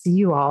I'll see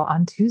you all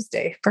on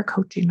Tuesday for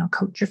coaching. I'll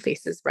coach your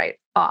faces right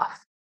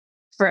off.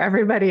 For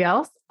everybody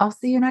else, I'll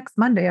see you next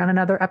Monday on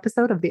another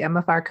episode of the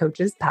MFR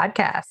Coaches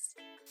Podcast.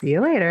 See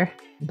you later.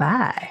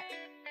 Bye.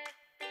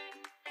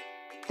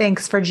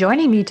 Thanks for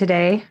joining me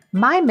today.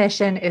 My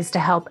mission is to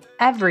help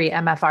every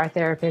MFR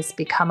therapist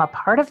become a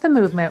part of the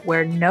movement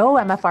where no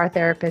MFR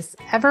therapists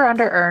ever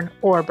under-earn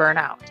or burn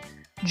out.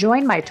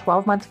 Join my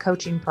 12-month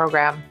coaching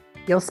program.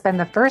 You'll spend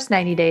the first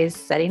 90 days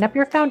setting up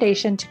your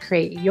foundation to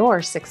create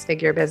your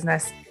six-figure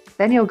business.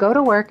 Then you'll go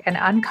to work and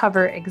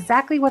uncover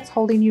exactly what's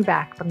holding you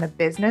back from the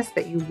business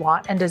that you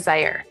want and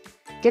desire.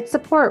 Get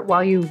support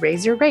while you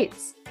raise your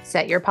rates,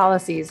 set your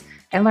policies,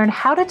 and learn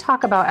how to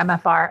talk about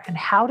MFR and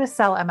how to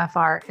sell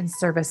MFR in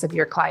service of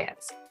your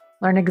clients.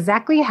 Learn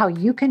exactly how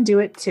you can do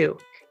it too,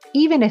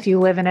 even if you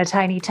live in a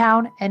tiny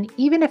town and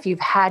even if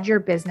you've had your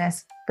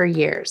business for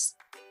years.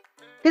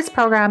 This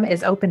program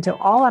is open to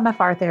all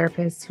MFR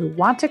therapists who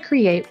want to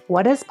create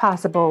what is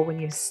possible when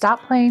you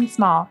stop playing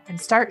small and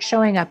start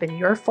showing up in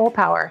your full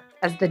power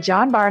as the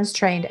John Barnes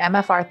trained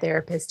MFR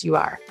therapist you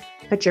are.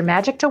 Put your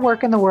magic to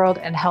work in the world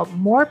and help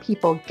more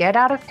people get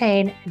out of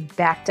pain and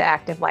back to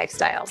active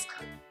lifestyles.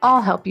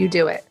 I'll help you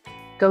do it.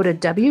 Go to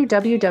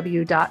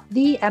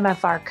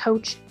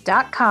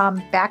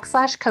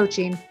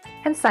www.themfrcoach.com/coaching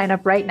and sign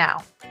up right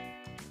now.